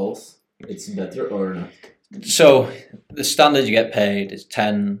more calls, it's better or not? So the standard you get paid is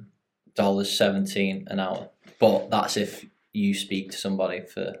 $10.17 an hour, but that's if you speak to somebody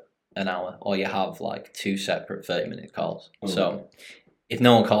for an hour or you have like 2 separate 30-minute calls. So if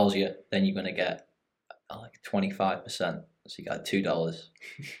no one calls you, then you're going to get like 25%. So you got $2.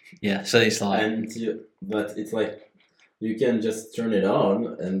 Yeah, so it's like... but it's like you can just turn it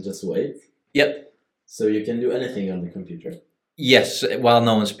on and just wait. Yep. So you can do anything on the computer. Yes, while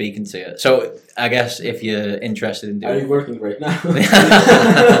no one's speaking to you. So I guess if you're interested in doing... Are you working right now?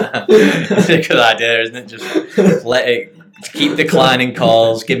 It's a good idea, isn't it? Just let it Keep declining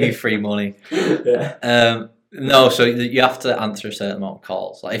calls. Give me free money. Yeah. No, so you have to answer a certain amount of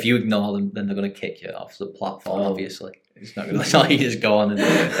calls. Like if you ignore them, then they're going to kick you off the platform. Obviously, it's not like you just go on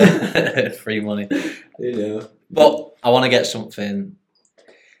and free money. You know. But I want to get something.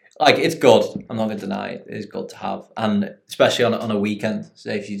 Like it's good. I'm not going to deny it. It's good to have, and especially on a weekend.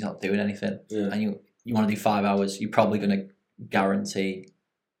 Say if you're not doing anything and you want to do 5 hours, you're probably going to guarantee.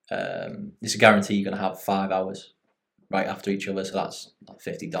 It's a guarantee you're going to have 5 hours right after each other. So that's like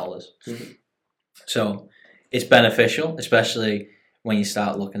 $50. Mm-hmm. So it's beneficial, especially when you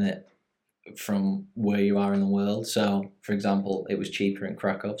start looking at it from where you are in the world. So, for example, it was cheaper in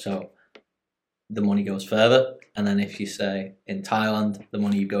Krakow, so the money goes further. And then if you say in Thailand, the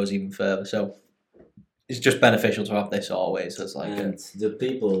money goes even further. So it's just beneficial to have this always. As like and the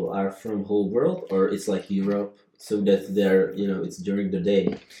people are from whole world, or it's like Europe, so that they're it's during the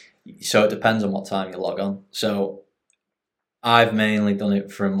day. So it depends on what time you log on. So I've mainly done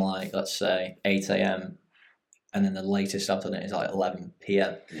it from like let's say 8 a.m. and then the latest I've done it is like 11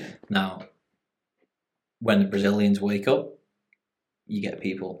 p.m. Yeah. Now, when the Brazilians wake up, you get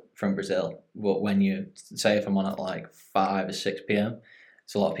people from Brazil. But when you say if I'm on at like 5 or 6 p.m.,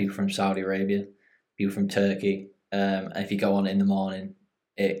 it's a lot of people from Saudi Arabia, people from Turkey. And if you go on in the morning,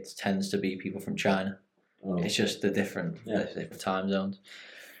 it tends to be people from China. Oh. It's just the different time zones.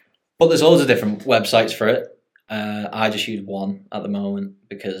 But there's loads of different websites for it. I just use one at the moment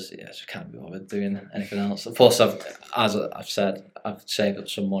because I just can't be bothered doing anything else. Plus, as I've said, I've saved up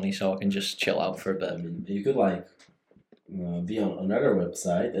some money so I can just chill out for a bit. I mean, you could like be on another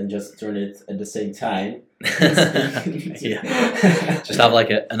website and just turn it at the same time. Yeah, just have like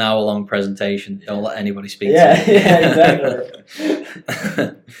an hour-long presentation. Don't let anybody speak. Yeah, to you. Exactly.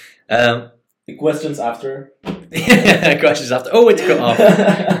 The questions after. Questions after. Oh, it's cut off.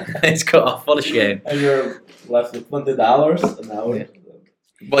 It's cut off. What a shame. And you're left with $20 an hour. Yeah.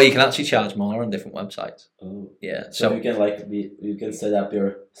 Well, you can actually charge more on different websites. Oh. Yeah. So you can you can set up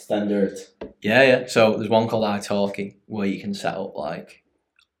your standard. Yeah. So there's one called italki where you can set up like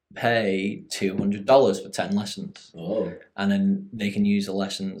pay $200 for 10 lessons. Oh. And then they can use the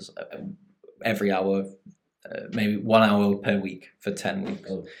lessons every hour, maybe 1 hour per week for 10 weeks.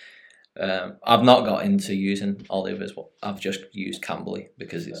 Oh. I've not got into using all the others. I've just used Cambly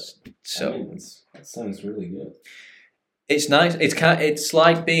because it's so. I mean, it sounds really good. It's nice. It's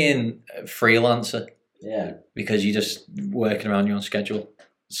like being a freelancer. Yeah. Because you're just working around your own schedule.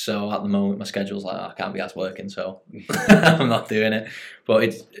 So at the moment, my schedule's like I can't be asked working, so I'm not doing it.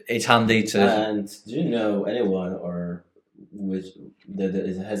 But it's handy to. And do you know anyone or which that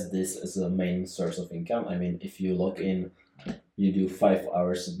has this as a main source of income? I mean, if you log in, you do 5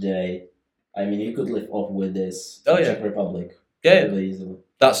 hours a day. I mean, you could live off with this in Czech Republic. Yeah, really easily.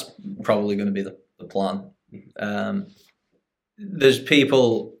 That's probably going to be the plan. There's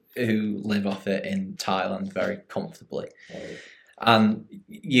people who live off it in Thailand very comfortably, and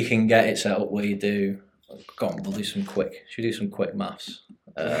you can get it set up where you do. Go on, we'll do some quick. Should we do some quick maths?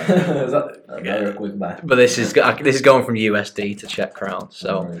 Another quick math. But this is going from USD to Czech crown.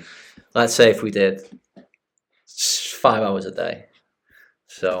 So let's say if we did 5 hours a day,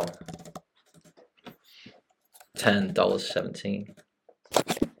 so $10.17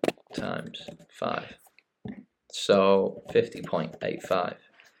 times 5, so 50.85,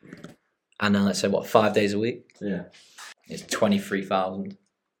 and then let's say 5 days a week. Yeah, it's 23,000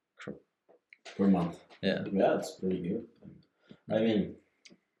 per month. Yeah, that's pretty good. I mean,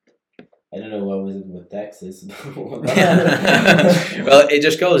 I don't know what was it with taxes. Well, it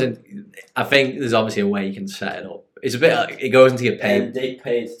just goes in. I think there's obviously a way you can set it up. It's a bit. It goes into your pay. And they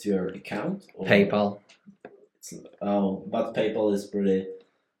paid to your account. Or? PayPal. But PayPal is pretty.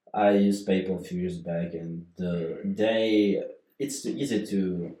 I used PayPal a few years back, and it's easy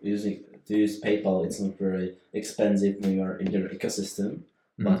to use PayPal. It's not very expensive when you are in their ecosystem.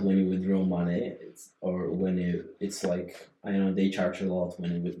 But when you withdraw money, it's like I know they charge a lot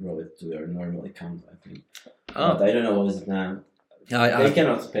when you withdraw it to your normal account. I think. But I don't know what is it now. They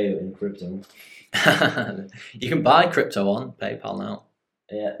cannot pay in crypto. You can buy crypto on PayPal now.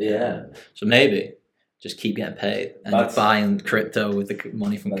 Yeah. So maybe just keep getting paid and you're buying crypto with the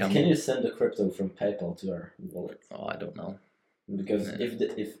money from Cambly. Can you send the crypto from PayPal to your wallet? Oh, I don't know. Because if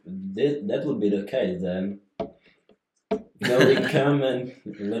that would be the case, then no income and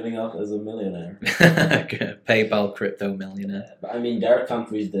living off as a millionaire. PayPal crypto millionaire. I mean, there are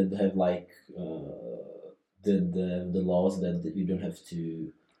countries that have like the laws that you don't have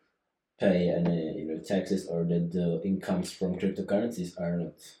to pay any taxes, or that the incomes from cryptocurrencies are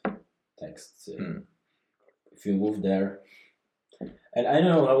not taxed. So if you move there, and I don't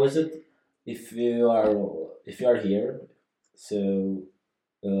know how is it if you are here So,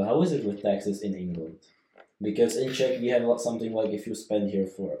 how is it with taxes in England? Because in Czech we have something like if you spend here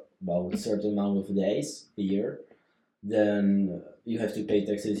for about a certain amount of days a year, then you have to pay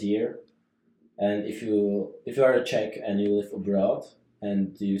taxes here. And if you are a Czech and you live abroad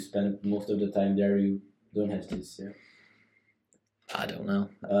and you spend most of the time there, you don't have this. Yeah. I don't know.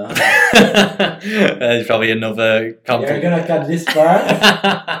 Uh, There's probably another. You're gonna cut this part.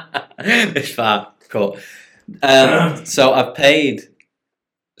 This part, cool. So I've paid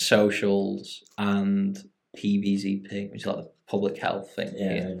socials and PVZP, which is like the public health thing.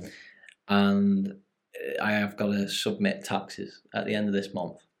 Yeah. And I have got to submit taxes at the end of this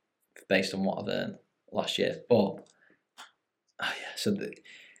month based on what I've earned last year. But so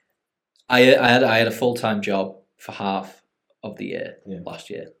I had a full-time job for half of the year last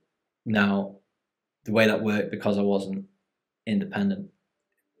year. Now, the way that worked, because I wasn't independent,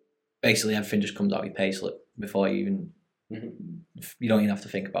 basically everything just comes out of your payslip before you even you don't even have to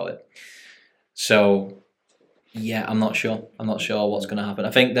think about it. So yeah, I'm not sure what's going to happen.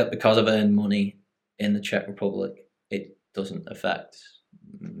 I think that because I've earned money in the Czech Republic, it doesn't affect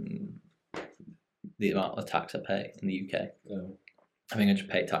the amount of tax I pay in the UK. I think I just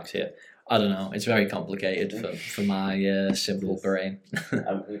pay tax here. I don't know. It's very complicated for my simple brain.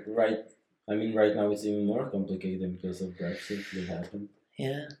 Right. I mean, right now it's even more complicated because of Brexit that happened.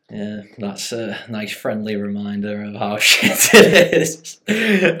 Yeah. That's a nice friendly reminder of how shit it is.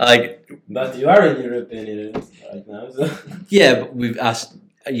 But you are in European Union right now, so. Yeah, but we've asked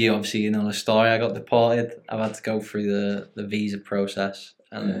you. Obviously, you know the story. I got deported. I've had to go through the visa process,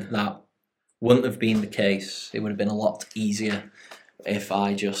 and that wouldn't have been the case. It would have been a lot easier if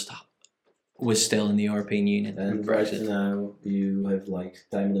I just was still in the European Union. And right now, you have like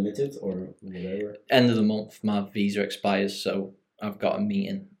time limited or whatever. End of the month, my visa expires, so I've got a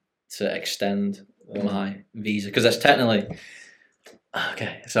meeting to extend my visa because that's technically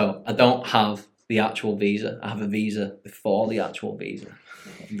okay. So I don't have the actual visa. I have a visa before the actual visa,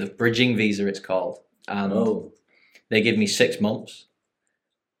 the bridging visa it's called, and they give me 6 months,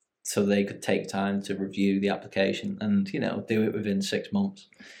 so they could take time to review the application and do it within 6 months,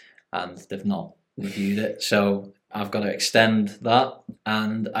 and they've not reviewed it. So I've got to extend that,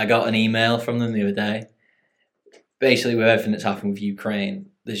 and I got an email from them the other day. Basically, with everything that's happened with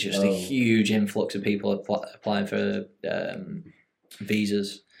Ukraine, there's just a huge influx of people applying for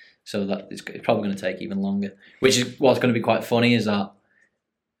visas. So that it's probably going to take even longer. Which is what's going to be quite funny is that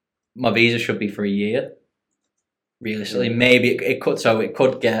my visa should be for a year. Realistically, maybe it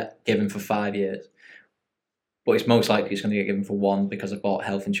could get given for 5 years, but it's most likely it's going to get given for 1 because I bought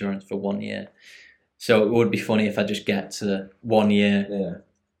health insurance for 1 year. So it would be funny if I just get to 1 year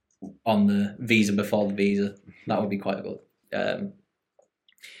on the visa before the visa. That would be quite good.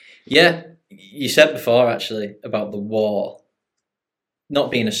 Yeah, you said before actually about the war not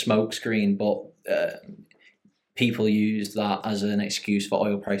being a smokescreen, but people use that as an excuse for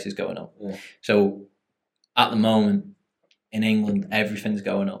oil prices going up. Yeah. So at the moment in England, everything's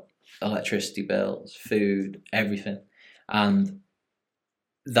going up. Electricity bills, food, everything. And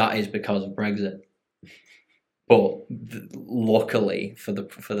that is because of Brexit. But luckily for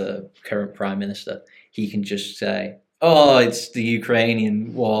the current Prime Minister, he can just say, oh, it's the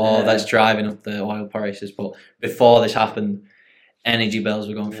Ukrainian war that's driving up the oil prices. But before this happened, energy bills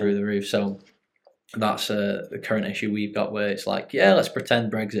were going through the roof. So that's the current issue we've got, where it's like, yeah, let's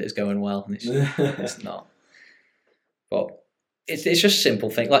pretend Brexit is going well, and it's not. But it's just simple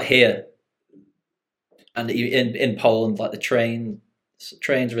things like here, and in Poland, like the train's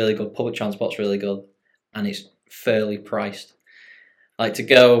really good, public transport's really good, and it's fairly priced. Like to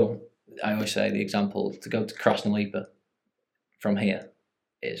go, I always say the example, to go to Krasnodar from here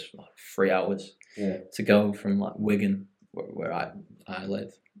is like 3 hours. Yeah. To go from like Wigan, where I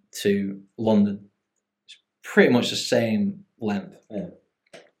live, to London, it's pretty much the same length. Yeah.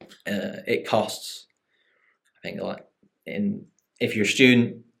 It costs, I think, like if you're a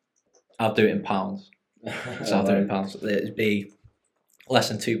student, I'll do it in pounds. So I'll do it in pounds. It'd be less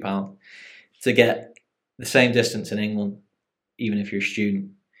than £2 to get the same distance in England. Even if you're a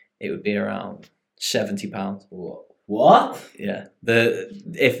student, it would be around £70. What? Yeah. But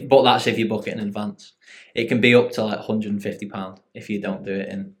that's if you book it in advance. It can be up to like £150 if you don't do it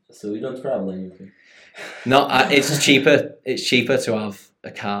in. So you don't travel in UK? No, it's cheaper. It's cheaper to have a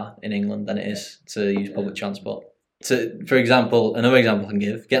car in England than it is to use public transport. For example, another example I can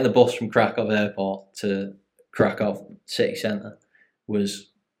give: getting the bus from Krakow Airport to Krakow city centre was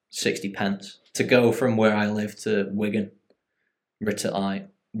 60p. To go from where I live to Wigan, written like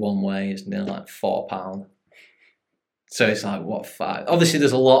one way, is nearly like £4. So it's like, what, 5? Obviously,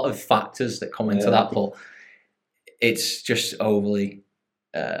 there's a lot of factors that come into that, but it's just overly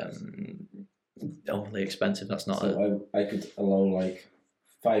expensive. That's not it. So I could allow like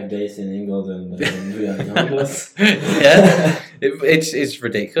 5 days in England and then we are in England. Yeah, it's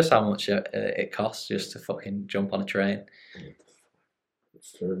ridiculous how much it costs just to fucking jump on a train.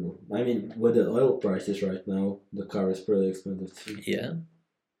 It's terrible. I mean, with the oil prices right now, the car is pretty expensive too.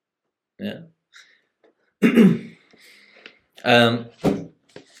 Yeah.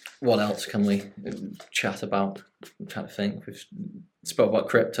 What else can we chat about? I'm trying to think. We've spoke about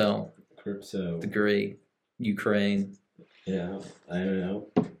crypto, degree, Ukraine. Yeah, I don't know.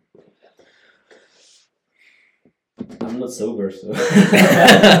 I'm not sober, so.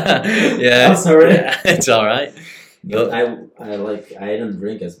 Yeah. I'm sorry. It's all right. But I don't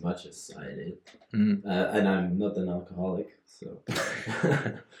drink as much as I did, and I'm not an alcoholic, so.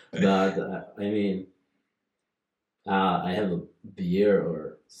 But I mean, I have a beer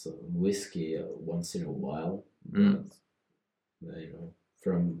or some whiskey once in a while, but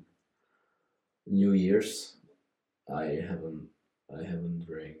from New Year's, I haven't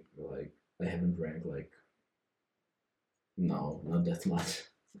drank like. No, not that much.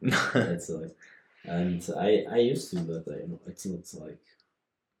 It's like, and I used to, but it's not like.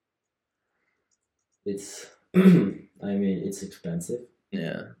 It's, I mean, it's expensive.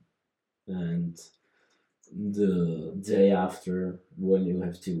 Yeah. And the day after, when you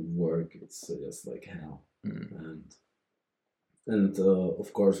have to work, it's just like hell. And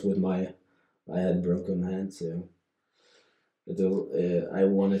of course, I had broken hand, so I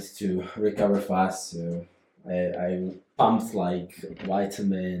wanted to recover fast, so I pumped like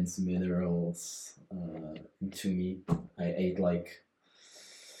vitamins, minerals into me. I ate like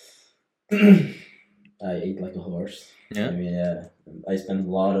a horse. Yeah. I mean, I spent a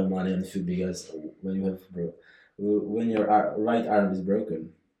lot of money on food because when your right arm is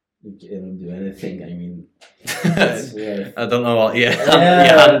broken, you cannot do anything. I mean, I don't know what your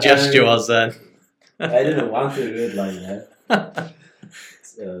hand gesture was then. I didn't want to do it like that.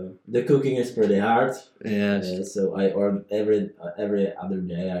 So the cooking is pretty hard. Yes. So I ordered every other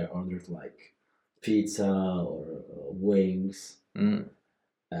day. I ordered like pizza or wings.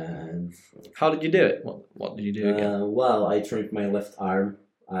 And how did you do it? What did you do again? Well, I trained my left arm.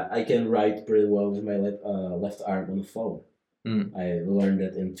 I can write pretty well with my left arm on the phone. I learned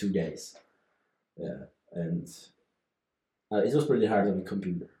that in 2 days. Yeah, and it was pretty hard on the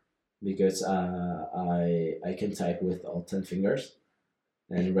computer because I can type with all 10 fingers,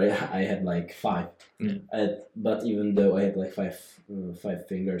 and I had like 5. But even though I had like five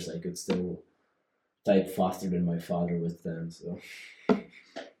fingers, I could still type faster than my father with them.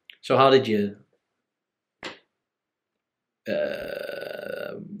 So how did you?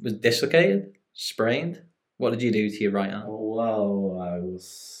 Was dislocated, sprained? What did you do to your right arm? Well,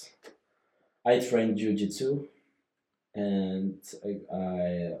 I trained jiu-jitsu, and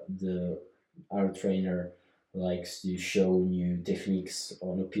our trainer likes to show new techniques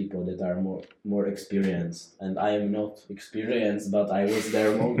on the people that are more experienced, and I am not experienced, but I was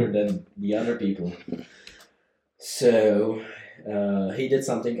there longer than the other people. So he did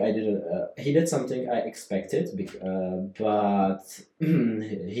something I didn't. He did something I expected, but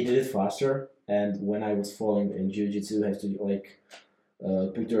he did it faster. And when I was falling in jiu-jitsu, you have to like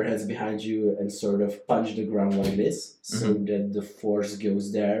put your hands behind you and sort of punch the ground like this, so that the force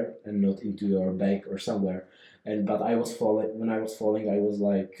goes there and not into your back or somewhere. But I was falling. When I was falling, I was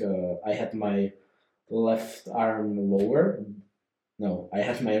like I had my left arm lower. No, I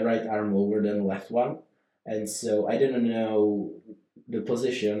had my right arm lower than the left one, and so I didn't know the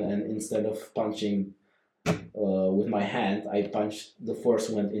position. And instead of punching with my hand, the force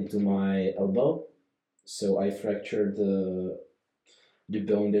went into my elbow, so I fractured the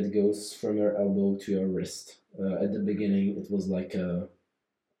bone that goes from your elbow to your wrist. At the beginning, it was like I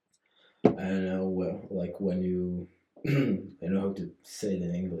don't know, like when you I don't know how to say it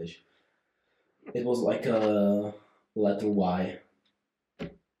in English. It was like a letter Y.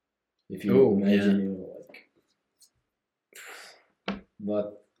 If you imagine you like,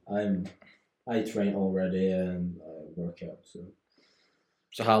 but I train already and I work out.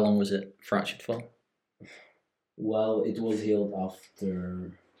 So how long was it fractured for? Well, it was healed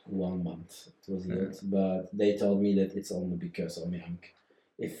after 1 month. It was healed, but they told me that it's only because I'm young.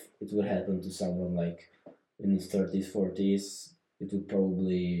 If it would happen to someone like in his 30s, 40s, it would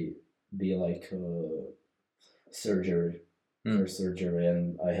probably be like surgery. First surgery,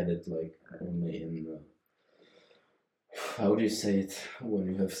 and I had it like only in how do you say it when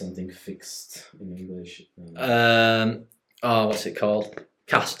you have something fixed in English? What's it called?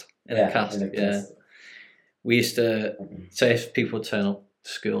 Cast. A cast. We used to say if people would turn up to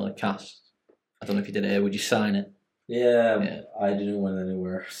school in a cast. I don't know if you did it here. Would you sign it? Yeah, Yeah. I didn't went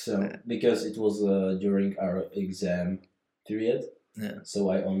anywhere. So because it was during our exam period, Yeah. so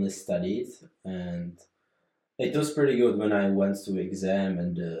I only studied, and it was pretty good when I went to exam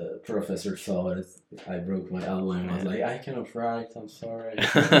and the professor saw it. I broke my elbow and I was like, I cannot write. I'm sorry.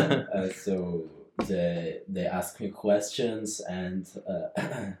 So they asked me questions, and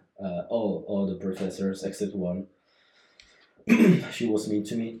all the professors except one. She was mean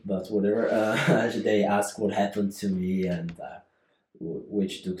to me, but whatever. They asked what happened to me, and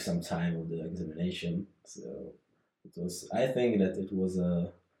which took some time of the examination. So it was. I think that it was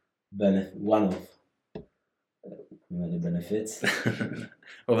a one of many benefits.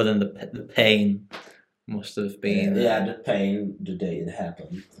 Other than the pain must have been. Yeah, the pain the day it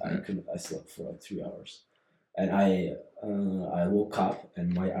happened. I slept for like 3 hours, and I woke up and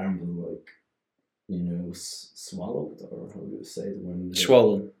my arm was like, swallowed, or how do you say it when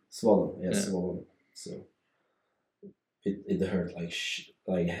Swollen. Swollen, yeah, swollen. So it hurt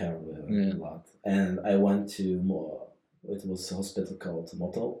like hell a lot, and I went to more. It was a hospital called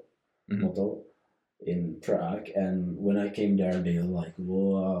Motel in Prague, and when I came there, they were like,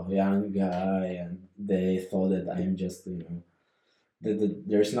 "Whoa, young guy," and they thought that I'm just that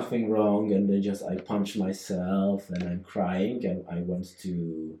there's nothing wrong, and I punched myself, and I'm crying, and I went to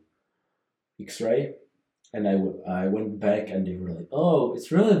X-ray. And I went back and they were like, "Oh, it's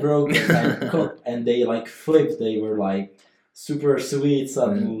really broken." And they like flipped. They were like super sweet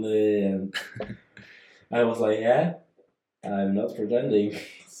suddenly, and I was like, "Yeah, I'm not pretending."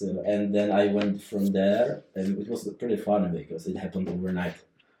 So, and then I went from there, and it was pretty funny because it happened overnight.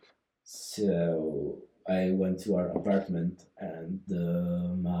 So I went to our apartment, and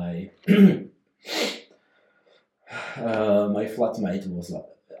my my flatmate was like,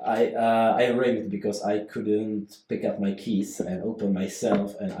 I ringed because I couldn't pick up my keys and open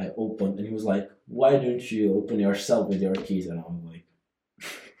myself, and I opened, and he was like, "Why don't you open yourself with your keys?" And I'm like,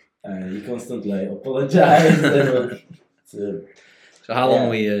 and he constantly apologized. So how long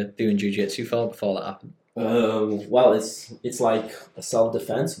were you doing jiu-jitsu for before that happened? Well, it's like a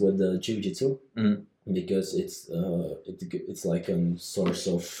self-defense with the jiu-jitsu, because it's like a source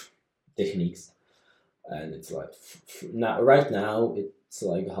of techniques, and it's like now right now it's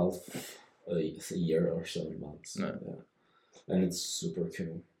like half a year or 7 months. No. Yeah. And it's super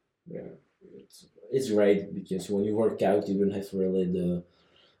cool. Yeah, it's great because when you work out, you don't have really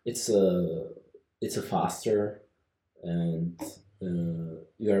it's a faster, and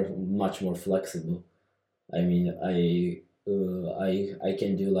you are much more flexible. I mean, I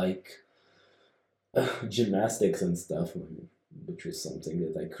can do like gymnastics and stuff, which was something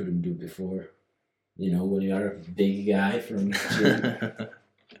that I couldn't do before. When you are a big guy from gym.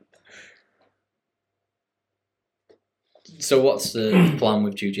 So what's the plan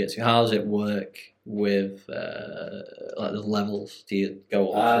with jiu-jitsu? How does it work with like the levels? Do you go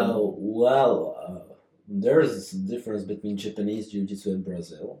Well, there's a difference between Japanese jiu-jitsu and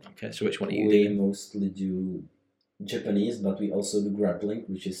Brazil. Okay, so which one do you We mostly do Japanese, but we also do grappling,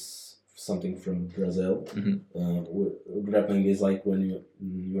 which is something from Brazil. Grappling is like when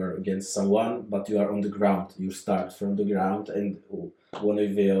you are against someone, but you are on the ground. You start from the ground, and one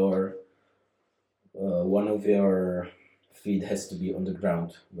of your feet has to be on the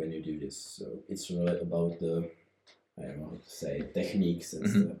ground when you do this. So it's really about the, I don't know how to say, techniques and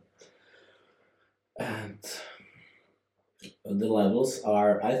stuff. And the levels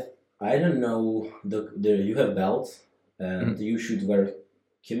are, I don't know, you have belts, and you should wear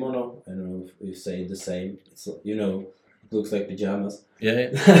kimono. I don't know if you say the same. It's it looks like pajamas. Yeah.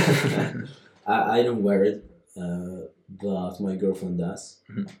 I don't wear it, but my girlfriend does,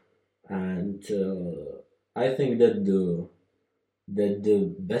 and I think that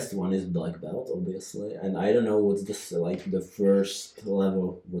the best one is black belt, obviously, and I don't know what's the first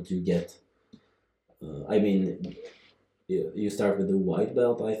level what you get. I mean, you start with the white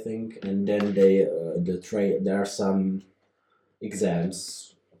belt, I think, and then there are some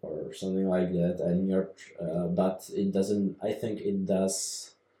exams or something like that, and but it doesn't. I think it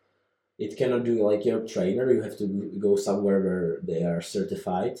does. It cannot do like your trainer. You have to go somewhere where they are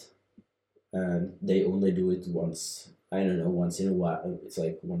certified, and they only do it once. I don't know, once in a while. It's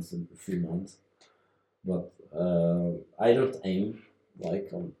like once in a few months, but I don't aim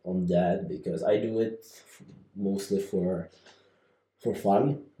like on that because I do it mostly for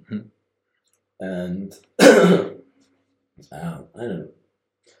fun, and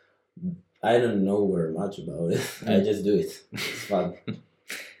I don't know very much about it. I just do it. It's fun,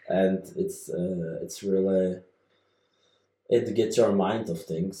 and it's really, it gets your mind of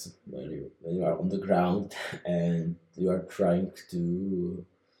things when you are on the ground and you are trying to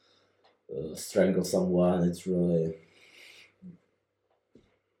strangle someone. It's really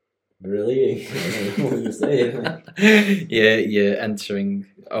Really? What you saying? You're entering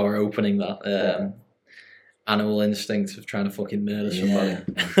or opening that animal instinct of trying to fucking murder somebody.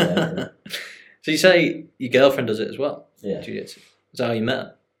 Exactly. So you say your girlfriend does it as well? Yeah. Jiu-jitsu. Is that how you met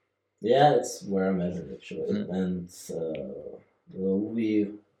her? Yeah, it's where I met her actually, Mm. and well, we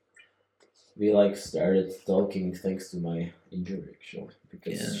like started talking thanks to my injury actually,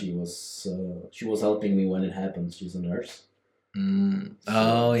 because she was helping me when it happened. She's a nurse. Mm. So-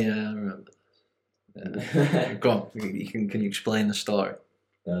 Oh yeah, I remember. Yeah. Go on. Can you explain the story?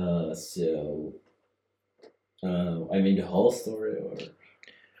 So I mean the whole story, or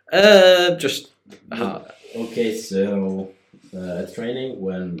Just okay. So at training,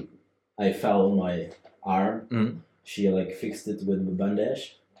 when I fell on my arm, Mm. she like fixed it with a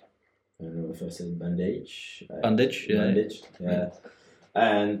bandage. I don't know if I said bandage. Bandage. Yeah. Bandage. Yeah.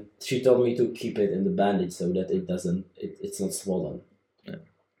 And she told me to keep it in the bandage so that it's not swollen. Yeah.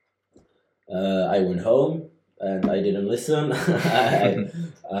 I went home and I didn't listen.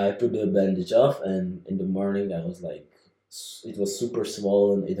 I put the bandage off, and in the morning I was like, it was super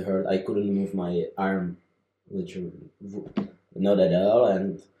swollen. It hurt. I couldn't move my arm, literally, not at all.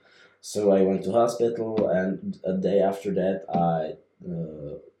 And so I went to hospital, and a day after that,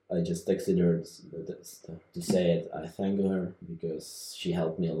 I just texted her to say it. I thank her because she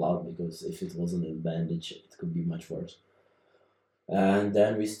helped me a lot. Because if it wasn't a bandage, it could be much worse. And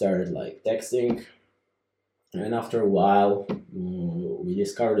then we started like texting, and after a while, we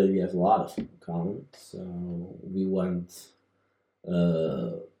discovered that we have a lot of common. So we went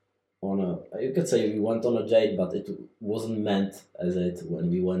on a. You could say we went on a date, but it wasn't meant as it when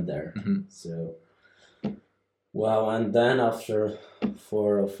we went there. Mhm. So. Well, and then after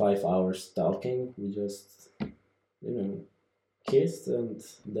 4 or 5 hours talking, we just, kissed, and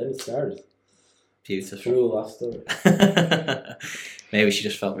then it started. Beautiful. True love story. Maybe she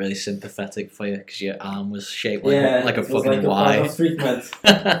just felt really sympathetic for you because your arm was shaped like a it was fucking like Y. a treatment.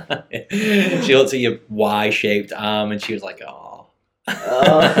 She looked at your Y-shaped arm and she was like, "Oh."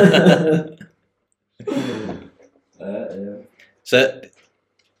 Yeah. So,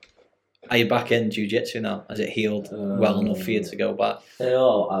 are you back in jiu-jitsu now? Has it healed well enough for you to go back?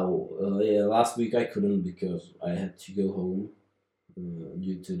 Last week I couldn't because I had to go home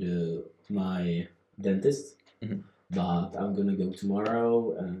due to my dentist. Mhm. But I'm gonna go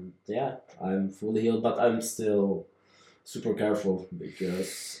tomorrow, and yeah, I'm fully healed. But I'm still super careful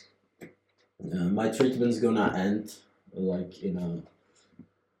because my treatment's gonna end like in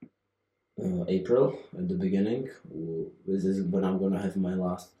April at the beginning. This is when I'm gonna have my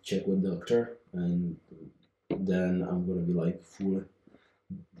last check with doctor, and then I'm gonna be like full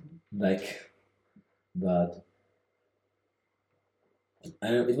back. But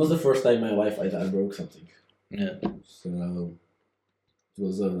it was the first time in my life I broke something. Yeah. So it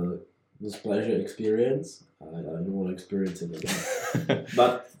was a pleasure experience. I don't want to experience it again.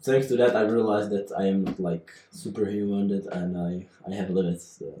 But thanks to that, I realized that I am not like superhuman, and I have limits.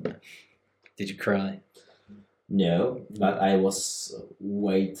 So. Did you cry? No, but I was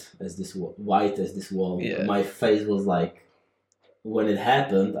white as this wall. Yeah. My face was like, when it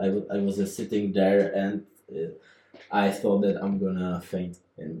happened, I was just sitting there, and I thought that I'm gonna faint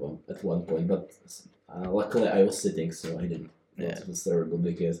at one point, but luckily I was sitting, so I didn't. Yeah. It was terrible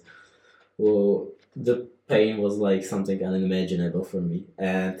because the pain was like something unimaginable for me.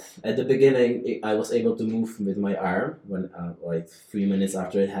 And at the beginning, I was able to move with my arm when like 3 minutes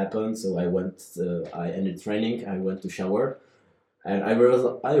after it happened. So I ended training. I went to shower, and I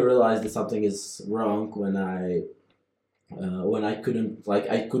realized that something is wrong when I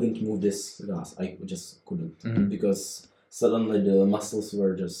couldn't move this glass. I just couldn't because suddenly the muscles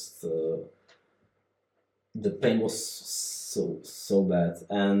were just the pain was so bad.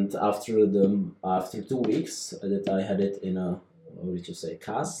 And after 2 weeks that I had it in a, what did you say,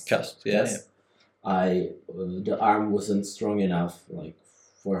 cast? Yeah. The arm wasn't strong enough like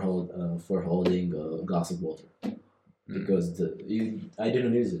for holding a glass of water because I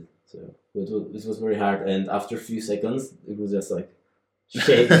didn't use it. So it was very hard, and after a few seconds, it was just like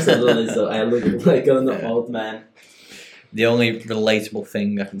shake suddenly. So I looked like an old man. The only relatable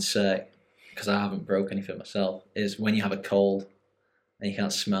thing I can say, because I haven't broke anything myself, is when you have a cold and you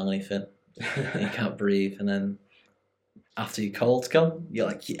can't smell anything, and you can't breathe, and then after your cold's gone, you're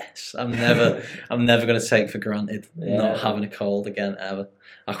like, yes, I'm never going to take for granted not having a cold again ever.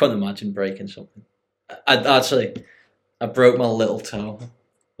 I couldn't imagine breaking something. I broke my little toe.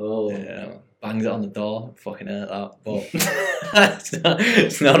 Oh. Yeah, banged it on the door. Fucking hurt that, but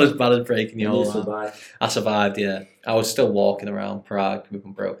it's not as bad as breaking your whole arm. Survived. I survived. Yeah, I was still walking around Prague with a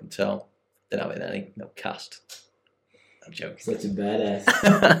broken toe. Didn't have no cast. I'm joking. Such a badass.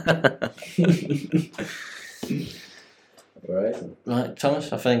 Alright. Right,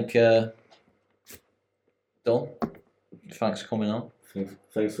 Thomas, I think done. Thanks for coming on.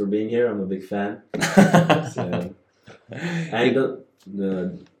 Thanks for being here. I'm a big fan. So, and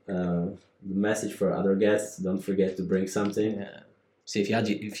the message for other guests: don't forget to bring something. Yeah. See,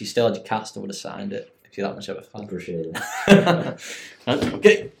 if you still had your cast, I would have signed it. If you're that much of a fan. Appreciate it.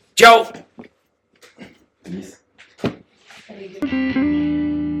 Okay, Joe. Peace. Very good.